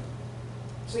me.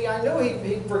 See, I knew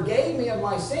He forgave me of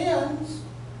my sins,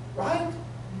 right?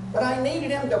 But I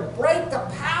needed Him to break the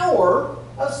power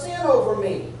of sin over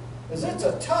me. Because it's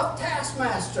a tough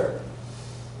taskmaster.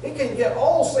 It can get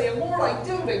old saying, Lord, I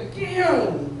did it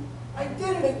again. I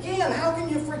did it again. How can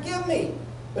you forgive me?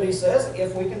 But He says,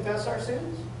 if we confess our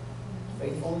sins,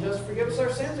 faithful and just to forgive us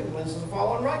our sins and cleanse us of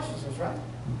all unrighteousness, right?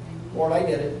 Lord, I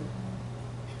did it.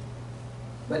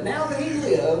 But now that He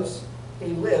lives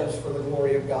for the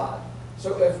glory of God.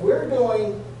 So if we're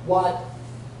doing what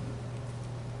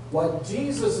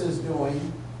Jesus is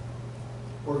doing,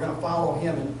 we're going to follow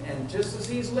Him. And just as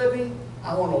He's living,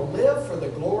 I want to live for the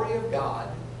glory of God.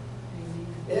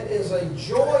 It is a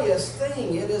joyous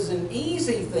thing. It is an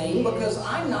easy thing because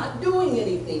I'm not doing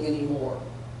anything anymore.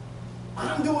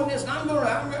 I'm doing this and I'm doing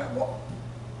that.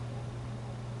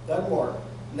 Doesn't work.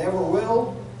 Never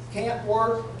will. Can't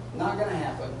work. Not going to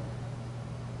happen.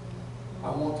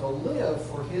 I want to live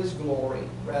for His glory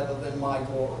rather than my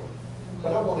glory.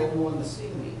 But I want everyone to see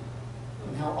me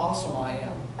and how awesome I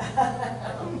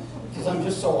am. Because I'm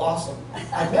just so awesome.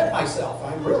 I met myself.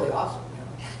 I'm really awesome.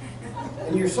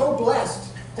 And you're so blessed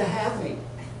to have me.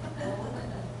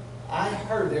 I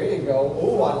heard, there you go.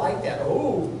 Oh, I like that.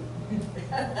 Oh.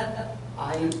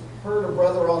 I heard a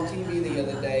brother on TV the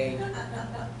other day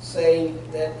saying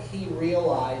that he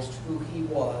realized who he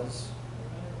was,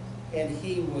 and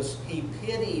he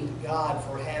pitied God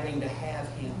for having to have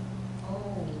him.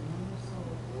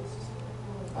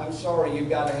 I'm sorry, you've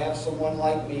got to have someone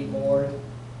like me, Lord,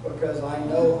 because I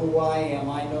know who I am.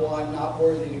 I know I'm not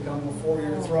worthy to come before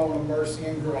your throne of mercy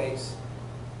and grace.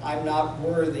 I'm not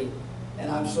worthy, and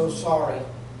I'm so sorry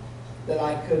that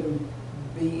I couldn't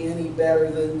be any better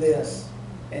than this.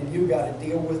 And you got to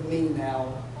deal with me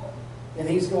now. And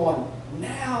he's going,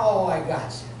 now I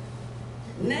got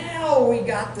you. Now we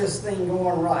got this thing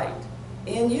going right.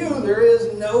 In you there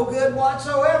is no good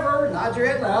whatsoever. Nod your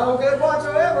head, no good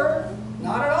whatsoever.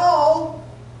 Not at all.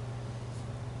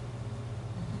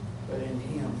 But in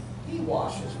him, he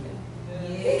washes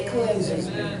me. He cleanses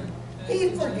me. He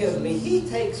forgives me. He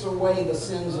takes away the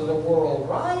sins of the world,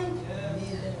 right?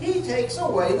 He takes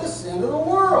away the sin of the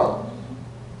world.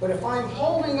 But if I'm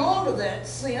holding on to that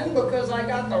sin because I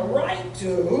got the right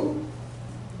to,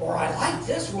 or I like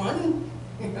this one,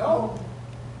 you know,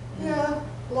 yeah,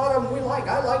 a lot of them we like.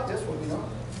 I like this one, you know.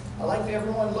 I like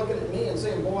everyone looking at me and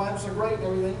saying, boy, I'm so great and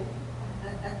everything.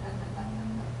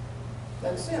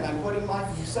 That's sin. I'm putting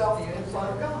myself in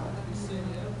front of God.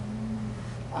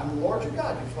 I'm the Lord your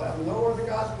God. You have no other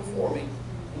gods before me,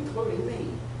 including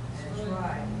me. That's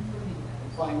right.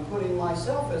 If I'm putting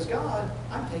myself as God,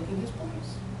 I'm taking his place.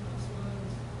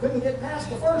 Couldn't get past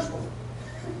the first one.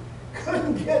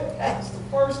 Couldn't get past the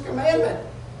first commandment.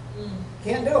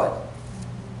 Can't do it.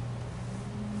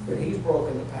 But he's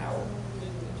broken the power.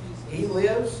 He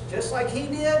lives just like he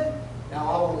did. Now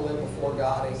I want to live before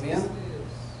God. Amen.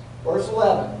 Verse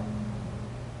 11.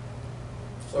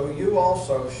 So you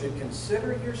also should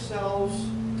consider yourselves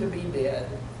to be dead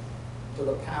to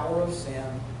the power of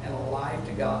sin and alive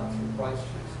to God through Christ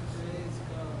Jesus.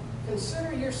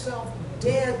 Consider yourself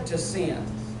dead to sin.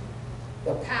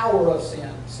 The power of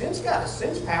sin. Sin's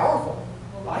powerful,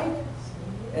 right?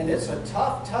 And it's a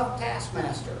tough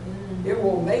taskmaster. It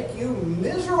will make you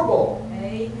miserable.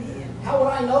 Amen. How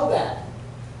would I know that?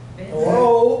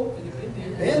 Hello?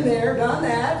 Been there, done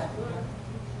that.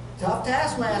 Tough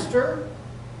taskmaster.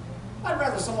 I'd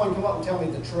rather someone come up and tell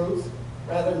me the truth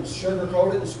rather than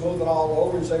sugarcoat it and smooth it all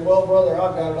over and say, well, brother,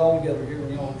 I've got it all together here.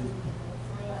 You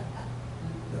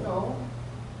know,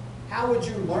 how would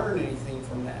you learn anything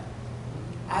from that?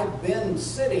 I've been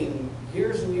sitting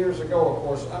years and years ago, of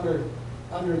course,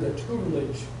 under the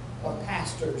tutelage of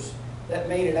pastors that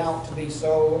made it out to be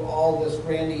so all this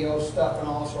grandiose stuff and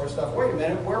all sort of stuff. Wait a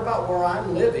minute, where about where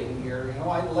I'm living here? You know,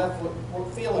 I left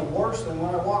feeling worse than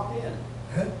when I walked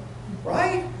in.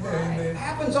 Right? It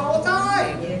happens all the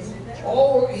time.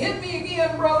 Oh, hit me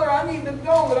again, brother. I need to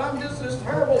know that I'm just this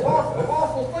terrible,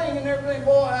 awful thing and everything.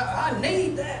 Boy, I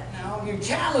need that now. You're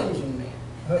challenging me.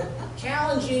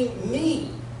 Challenging me.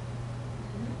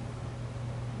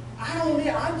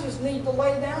 I just need to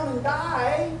lay down and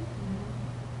die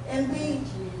and be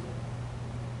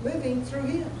living through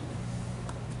him.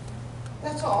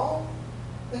 That's all.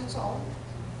 That's all.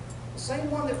 The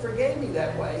same one that forgave me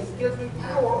that way gives me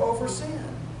power over sin.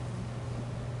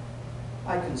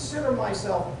 I consider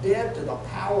myself dead to the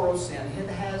power of sin. It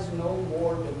has no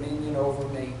more dominion over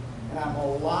me. And I'm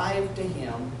alive to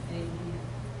him.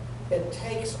 It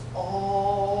takes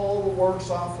all the works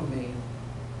off of me.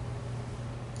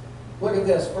 Look at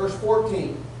this, verse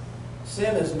 14.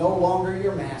 Sin is no longer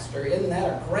your master. Isn't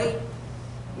that a great...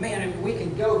 Man, if we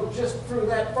could go just through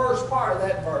that first part of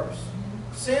that verse.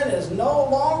 Sin is no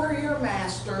longer your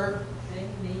master.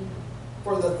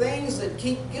 For the things that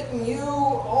keep getting you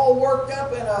all worked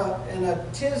up in a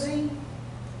tizzy,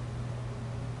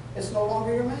 it's no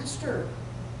longer your master.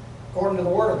 According to the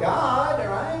Word of God,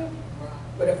 right?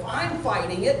 But if I'm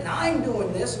fighting it and I'm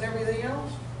doing this and everything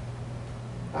else,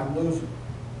 I'm losing.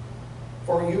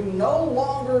 For you no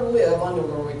longer live under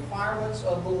the requirements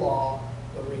of the law.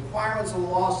 The requirements of the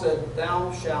law said,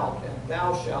 thou shalt, and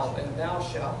thou shalt, and thou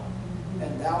shalt,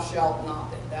 and thou shalt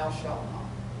not, and thou shalt not.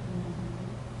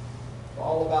 It's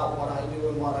all about what I do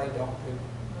and what I don't do.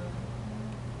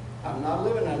 I'm not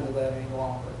living under that any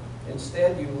longer.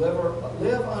 Instead, you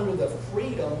live under the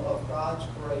freedom of God's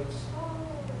grace.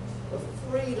 The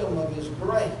freedom of his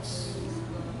grace.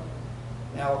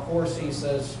 Now, of course, he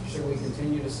says, should we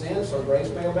continue to sin so grace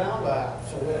may abound?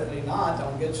 Absolutely not.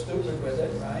 Don't get stupid with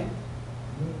it, right?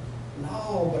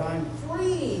 No, but I'm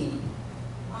free.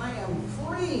 I am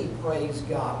free, praise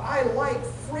God. I like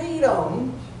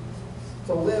freedom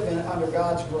to live under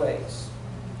God's grace.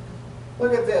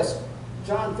 Look at this.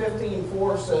 John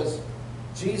 15:4 says,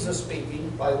 Jesus speaking,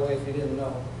 by the way, if you didn't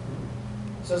know,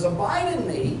 says, abide in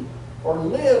me, or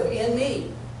live in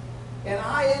me, and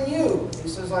I in you. He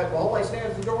says, like, well, I stand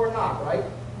at the door and knock, right?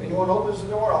 If anyone opens the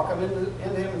door, I'll come into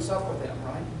him and sup with him,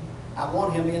 right? I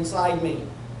want him inside me.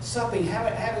 Supping,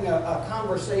 having a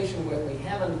conversation with me,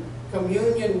 having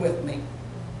communion with me.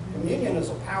 Communion is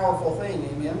a powerful thing,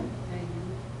 amen?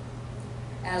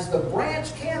 As the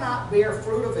branch cannot bear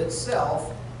fruit of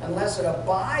itself unless it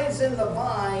abides in the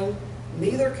vine,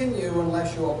 neither can you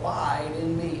unless you abide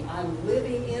in me. I'm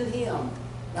living in him.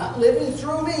 Not living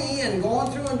through me and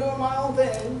going through and doing my own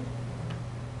thing.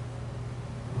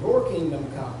 Your kingdom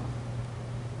come,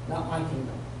 not my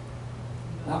kingdom.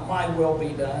 Not my will be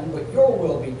done, but your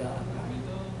will be done.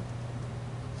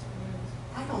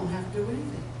 I don't have to do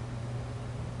anything.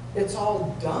 It's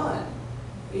all done.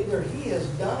 Either he has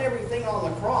done everything on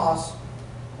the cross,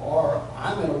 or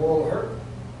I'm in a world of hurt.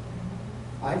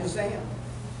 I just am.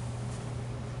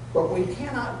 But we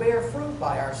cannot bear fruit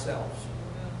by ourselves.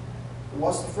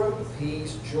 What's the fruit?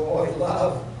 Peace, joy,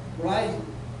 love, right?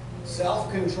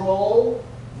 Self-control.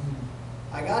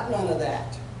 I got none of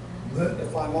that.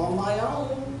 If I'm on my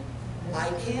own, I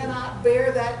cannot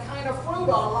bear that kind of fruit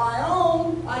on my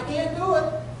own. I can't do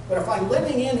it. But if I'm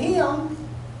living in him,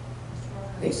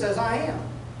 he says I am.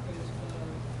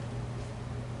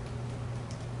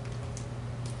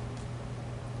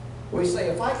 We say,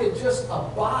 if I could just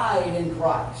abide in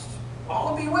Christ,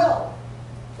 all will be well.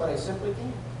 But I simply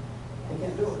can't. I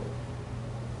can't do it.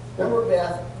 Remember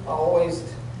Beth,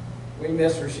 we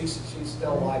miss her. She's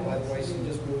still alive, by the way. She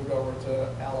just moved over to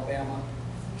Alabama.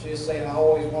 She was saying, I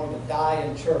always wanted to die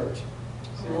in church.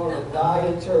 She wanted to die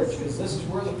in church because this is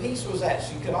where the peace was at.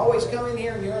 She could always come in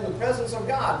here and you're in the presence of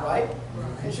God, right?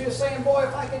 And she was saying, boy,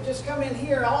 if I could just come in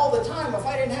here all the time, if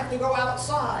I didn't have to go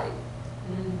outside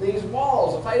these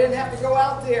walls, if I didn't have to go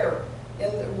out there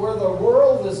where the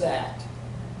world is at,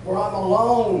 where I'm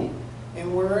alone,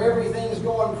 and where everything's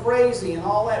going crazy and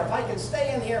all that. If I could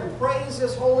stay in here and praise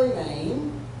his holy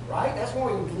name, right? That's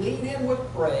why we lead in with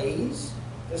praise.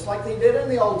 Just like they did in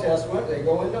the Old Testament. They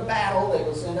go into battle, they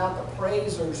will send out the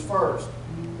praisers first.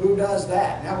 Who does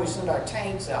that? Now we send our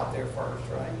tanks out there first,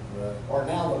 right? Or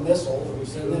now the missiles, we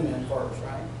send them in first,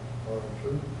 right? Or the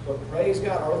troops. So praise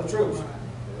God, or the troops.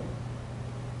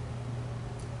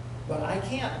 But I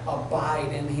can't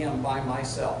abide in him by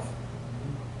myself.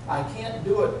 I can't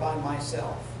do it by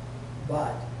myself,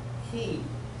 but he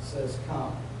says,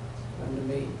 come unto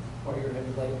me while you're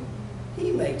heavy laden.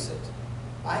 He makes it.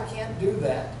 I can't do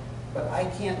that, but I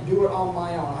can't do it on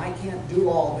my own. I can't do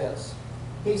all this.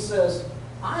 He says,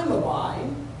 I'm the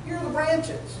vine, you're the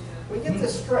branches. We get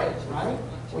this straight, right?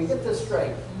 We get this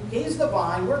straight. He's the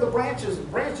vine, we're the branches.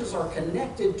 Branches are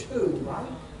connected to,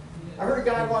 right? I heard a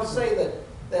guy once say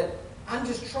that I'm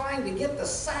just trying to get the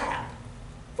sap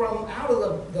from out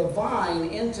of the vine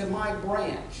into my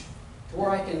branch to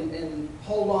where I can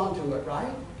hold on to it, right?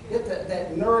 Get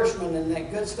that nourishment and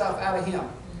that good stuff out of him.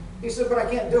 He said, but I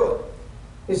can't do it.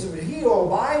 He said, but he who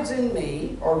abides in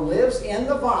me or lives in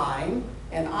the vine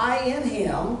and I in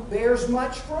him bears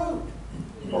much fruit.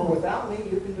 For without me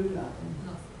you can do nothing.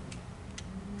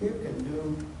 You can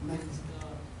do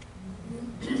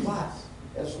nothing. But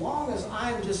as long as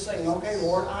I'm just saying, okay,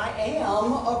 Lord, I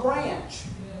am a branch.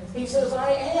 He says,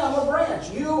 I am a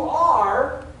branch. You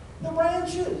are the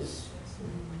branches.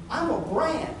 I'm a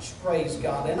branch, praise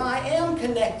God, and I am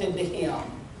connected to him.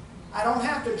 I don't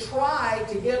have to try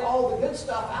to get all the good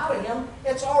stuff out of him.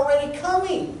 It's already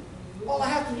coming. All I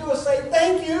have to do is say,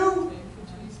 thank you.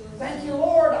 Thank you,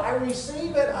 Lord. I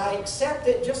receive it. I accept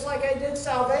it just like I did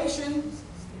salvation.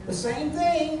 The same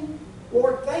thing.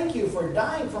 Lord, thank you for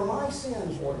dying for my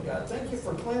sins, Lord God. Thank you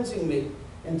for cleansing me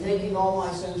and taking all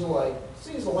my sins away.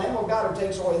 See, he's the Lamb of God who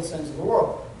takes away the sins of the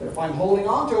world. But if I'm holding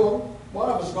on to him, one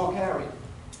of us is going to carry him.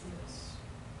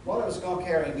 One of us is going to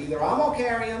carry him. Either I'm going to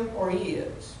carry him or he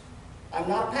is. I'm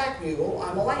not a pack mule,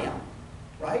 I'm a lamb.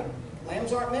 Right?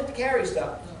 Lambs aren't meant to carry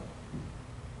stuff.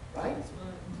 Right?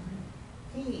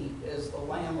 He is the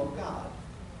Lamb of God.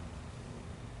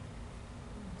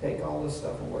 Take all this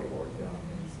stuff away, Lord God.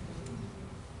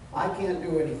 I can't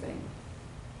do anything.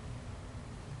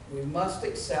 We must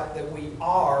accept that we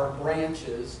are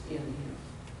branches in him.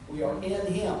 We are in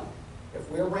him. If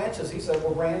we're branches, he said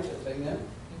we're branches. Amen?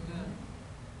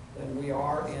 Then we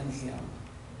are in him.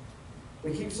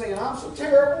 We keep saying, I'm so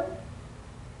terrible.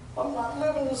 I'm not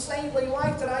living the saintly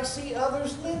life that I see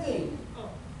others living.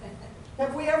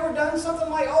 Have we ever done something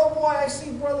like, oh boy, I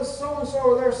see brother so-and-so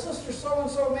or their sister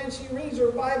so-and-so, man, she reads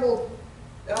her Bible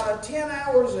 10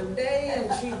 hours a day and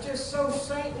she's just so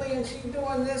saintly and she's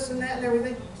doing this and that and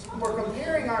everything. We're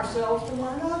comparing ourselves to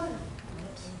one another.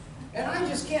 And I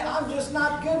just can't, I'm just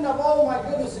not good enough. Oh my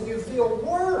goodness, and you feel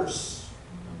worse.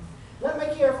 Does that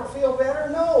make you ever feel better?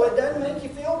 No, it doesn't make you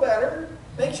feel better.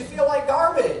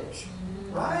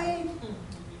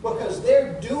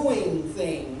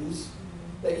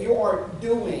 more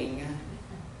doing.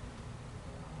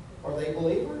 Are they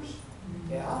believers?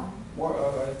 Yeah. More,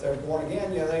 if they're born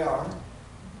again, yeah, they are.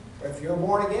 If you're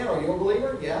born again, are you a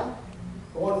believer? Yeah.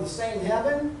 Going to the same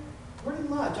heaven? Pretty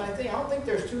much. I don't think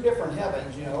there's two different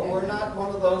heavens, you know. We're not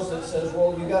one of those that says,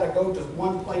 well, you got to go to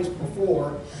one place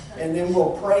before, and then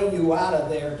we'll pray you out of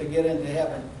there to get into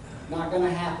heaven. Not going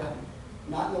to happen.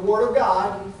 Not in the Word of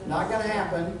God. Not going to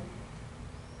happen.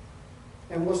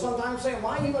 And we'll sometimes say, am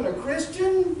I even a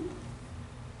Christian?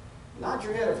 Nod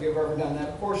your head if you've ever done that.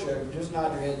 Of course you have. Just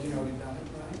nod your head, you know you've done it,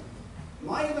 right? Am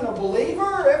I even a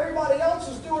believer? Everybody else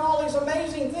is doing all these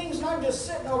amazing things, and I'm just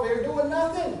sitting over here doing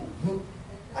nothing.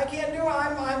 I can't do it.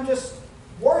 I'm just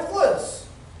worthless.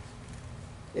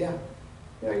 Yeah.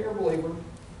 Yeah, you're a believer.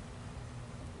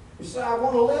 You say, I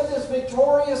want to live this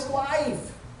victorious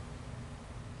life.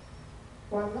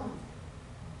 But I'm not.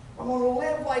 I want to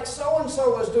live like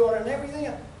so-and-so is doing it and everything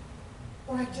else.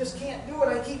 But I just can't do it.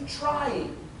 I keep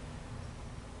trying.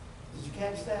 Did you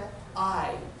catch that?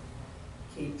 I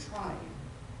keep trying.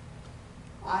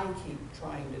 I keep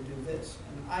trying to do this,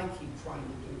 and I keep trying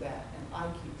to do that, and I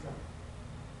keep trying.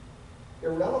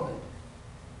 Irrelevant.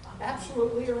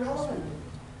 Absolutely irrelevant.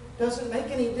 Doesn't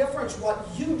make any difference what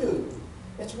you do.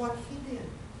 It's what He did.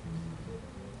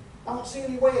 I don't see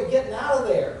any way of getting out of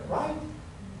there, right?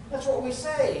 That's what we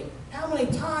say. How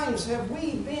many times have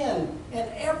we been,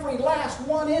 and every last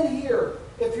one in here,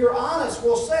 if you're honest,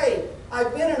 will say,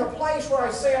 I've been in a place where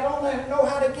I say, I don't know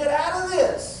how to get out of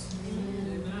this.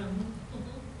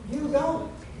 You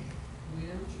don't.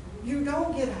 You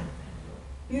don't get out of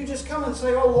it. You just come and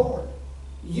say, oh Lord,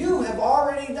 you have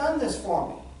already done this for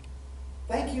me.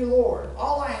 Thank you, Lord.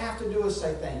 All I have to do is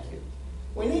say thank you.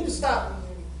 We need to stop.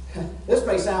 This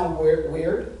may sound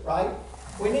weird, right?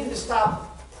 We need to stop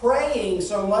praying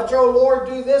so much, oh Lord,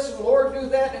 do this and Lord, do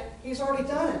that. He's already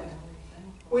done it.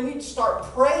 We need to start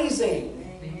praising.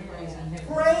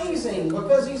 Praising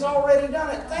because He's already done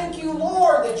it. Thank you,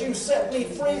 Lord, that you set me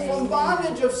free from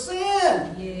bondage of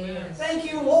sin. Yes. Thank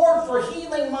you, Lord, for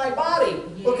healing my body.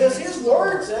 Because His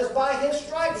Word says, by His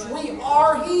stripes we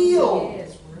are healed.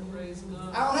 Yes.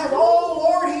 I don't have, oh,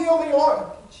 Lord, heal me, Lord.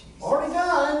 Already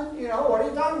done. You know, what are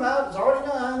you talking about? It's already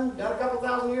done. Done a couple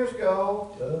thousand years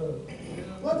ago.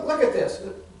 Look at this.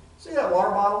 See that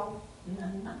water bottle?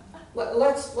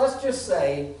 Let's just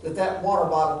say that water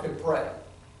bottle could pray.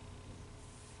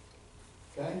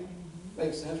 Okay?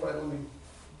 Makes sense, right?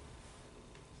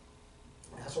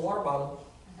 That's a water bottle.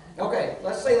 Okay,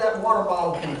 let's say that water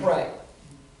bottle can pray.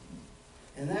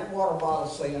 And that water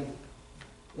bottle is saying,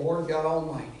 Lord God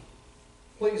Almighty,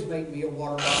 please make me a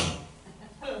water bottle.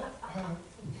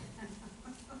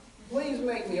 Please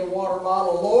make me a water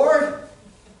bottle, Lord.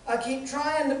 I keep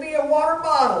trying to be a water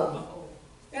bottle,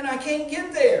 and I can't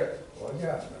get there.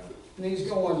 And He's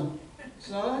going,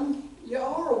 son, you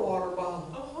are a water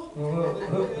bottle.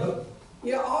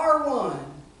 You are one.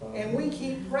 And we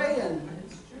keep praying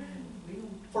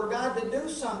for God to do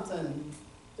something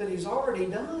that He's already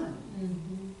done.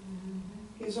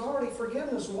 He's already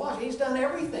forgiven us. What? He's done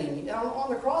everything. On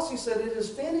the cross He said, it is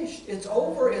finished. It's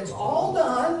over. It's all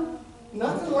done.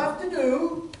 Nothing left to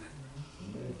do.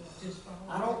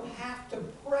 I don't have to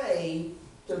pray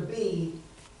to be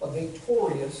a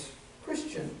victorious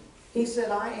Christian. He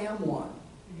said, I am one.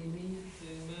 Amen.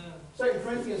 2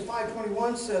 Corinthians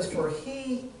 5:21 says, for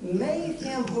He made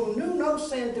Him who knew no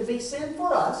sin to be sin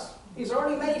for us. He's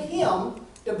already made Him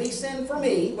to be sin for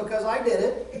me because I did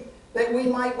it, that we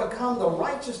might become the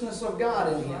righteousness of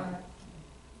God in Him.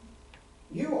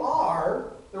 You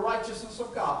are the righteousness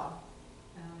of God.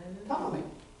 Tommy,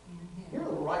 you're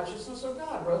the righteousness of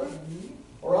God, brother.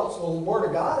 Or else the Word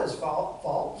of God is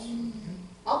false.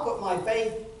 I'll put my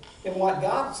faith in what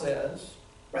God says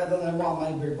rather than what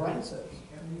my brain says.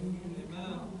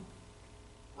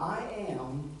 I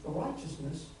am the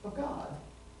righteousness of God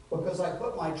because I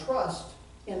put my trust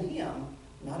in Him,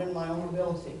 not in my own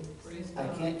ability. I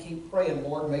can't keep praying,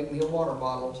 Lord, make me a water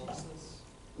bottle.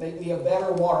 Make me a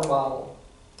better water bottle.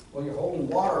 Well, you're holding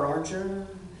water, aren't you?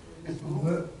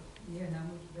 Yeah, how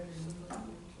much better?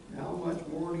 How much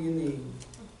more do you need?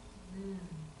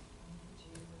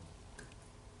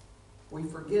 We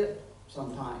forget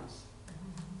sometimes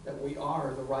that we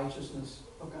are the righteousness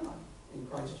of God in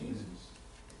Christ Jesus.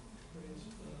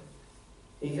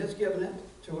 He has given it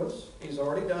to us. He's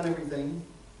already done everything.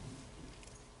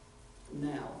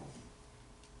 Now,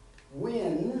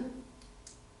 when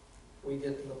we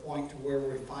get to the point to where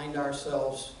we find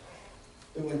ourselves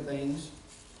doing things,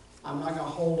 I'm not going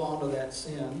to hold on to that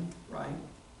sin, right?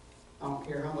 I don't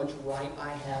care how much right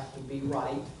I have to be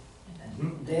right.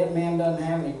 Dead man doesn't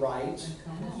have any rights.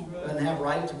 Doesn't have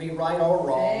right to be right or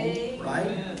wrong,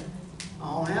 right?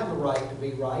 I don't have the right to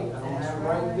be right. I don't have the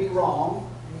right to be wrong.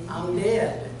 I'm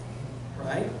dead.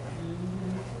 Right?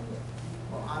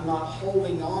 Well, I'm not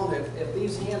holding on. If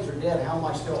these hands are dead, how am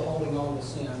I still holding on to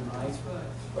sin, right?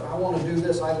 But I want to do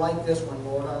this. I like this one,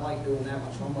 Lord. I like doing that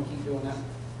one, so I'm going to keep doing that.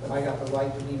 But I got the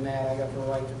right to be mad. I got the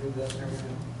right to do this and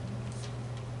everything.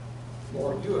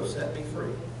 Lord, you have set me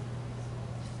free.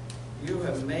 You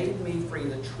have made me free.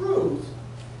 The truth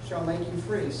shall make you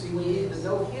free. See, we need to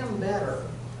know Him better.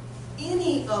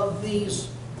 Any of these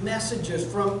messages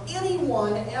from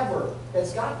anyone ever,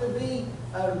 it's got to be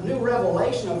a new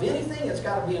revelation of anything. It's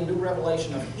got to be a new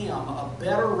revelation of Him, a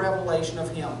better revelation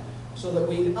of Him, so that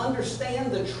we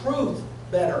understand the truth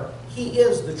better. He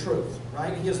is the truth,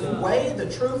 right? He is the way,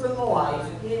 the truth, and the life.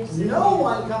 No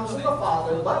one comes to the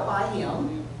Father but by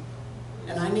Him.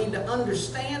 And I need to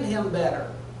understand Him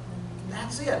better.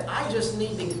 That's it. I just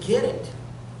need to get it.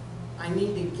 I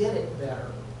need to get it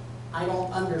better. I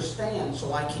don't understand,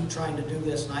 so I keep trying to do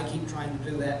this and I keep trying to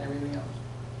do that and everything else.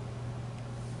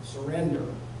 Surrender.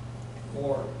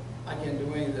 Lord, I can't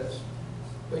do any of this,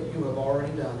 but you have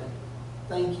already done it.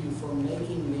 Thank you for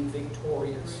making me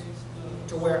victorious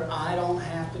to where I don't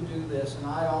have to do this and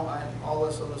all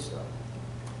this other stuff.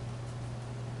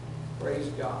 Praise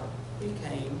God. He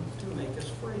came to make us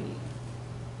free,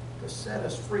 to set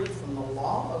us free from the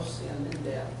law of sin and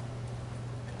death.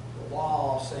 The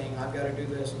law of saying, I've got to do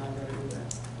this and I've got to do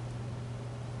that.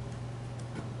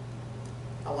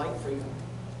 I like freedom.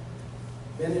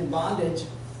 Been in bondage,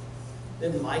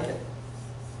 didn't like it.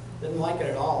 Didn't like it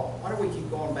at all. Why do we keep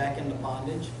going back into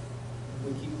bondage?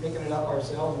 We keep picking it up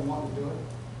ourselves and wanting to do it.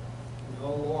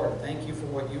 No, Lord, thank you for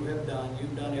what you have done.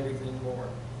 You've done everything, Lord.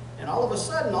 And all of a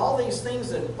sudden, all these things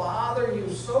that bother you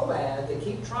so bad, they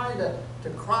keep trying to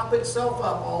crop itself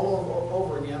up all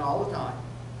over again all the time.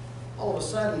 All of a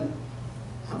sudden,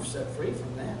 I'm set free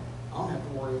from that. I don't have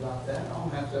to worry about that. I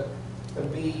don't have to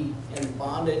be in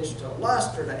bondage to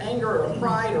lust or to anger or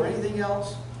pride or anything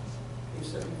else. He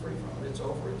set me free from it. It's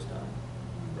over. It's done.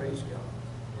 Praise God.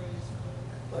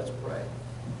 Let's pray.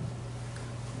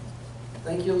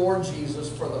 Thank you, Lord Jesus,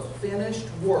 for the finished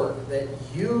work that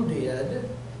you did.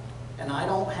 And I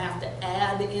don't have to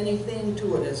add anything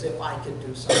to it as if I could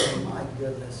do something. My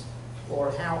goodness.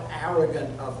 Lord, how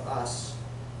arrogant of us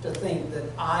to think that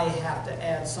I have to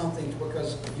add something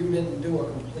because you didn't do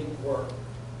a complete work.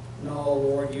 No,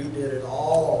 Lord, you did it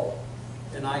all.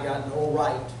 And I got no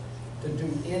right to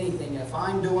do anything. If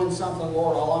I'm doing something,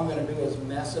 Lord, all I'm going to do is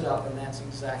mess it up. And that's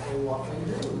exactly what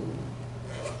we do.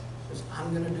 Because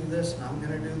I'm going to do this and I'm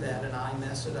going to do that and I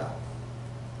mess it up.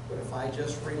 But if I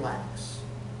just relax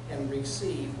and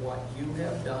receive what you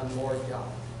have done, Lord God,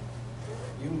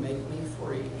 you make me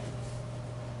free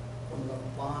from the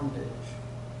bondage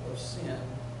of sin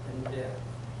and death.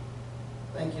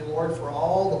 Thank you, Lord, for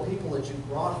all the people that you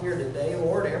brought here today,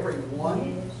 Lord,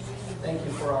 everyone. Thank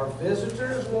you for our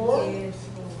visitors, Lord.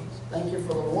 Thank you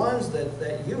for the ones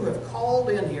that you have called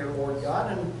in here, Lord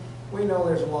God. And we know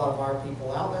there's a lot of our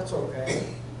people out. That's okay.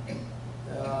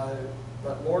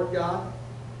 But, Lord God,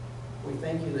 we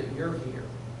thank you that you're here.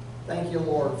 Thank you,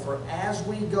 Lord, for as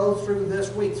we go through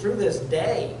this week, through this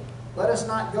day, let us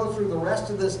not go through the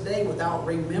rest of this day without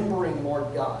remembering,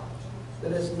 Lord God,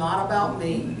 that it's not about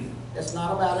me. It's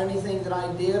not about anything that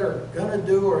I did or going to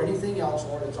do or anything else,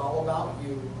 Lord. It's all about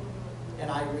you. And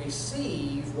I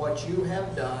receive what you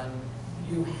have done.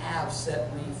 You have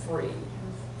set me free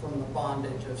from the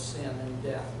bondage of sin and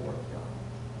death, Lord God.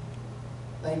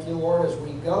 Thank you, Lord. As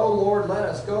we go, Lord, let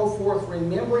us go forth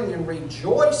remembering and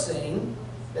rejoicing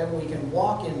that we can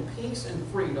walk in peace and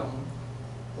freedom.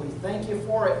 We thank you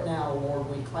for it now, Lord.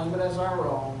 We claim it as our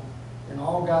own. And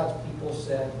all God's people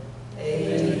said,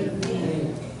 Amen.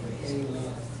 Amen.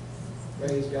 Amen.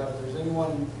 Praise God. If there's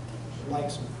anyone who would like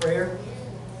some prayer,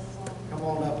 come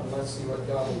on up and let's see what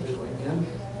God will do. Amen.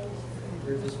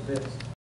 You're dismissed.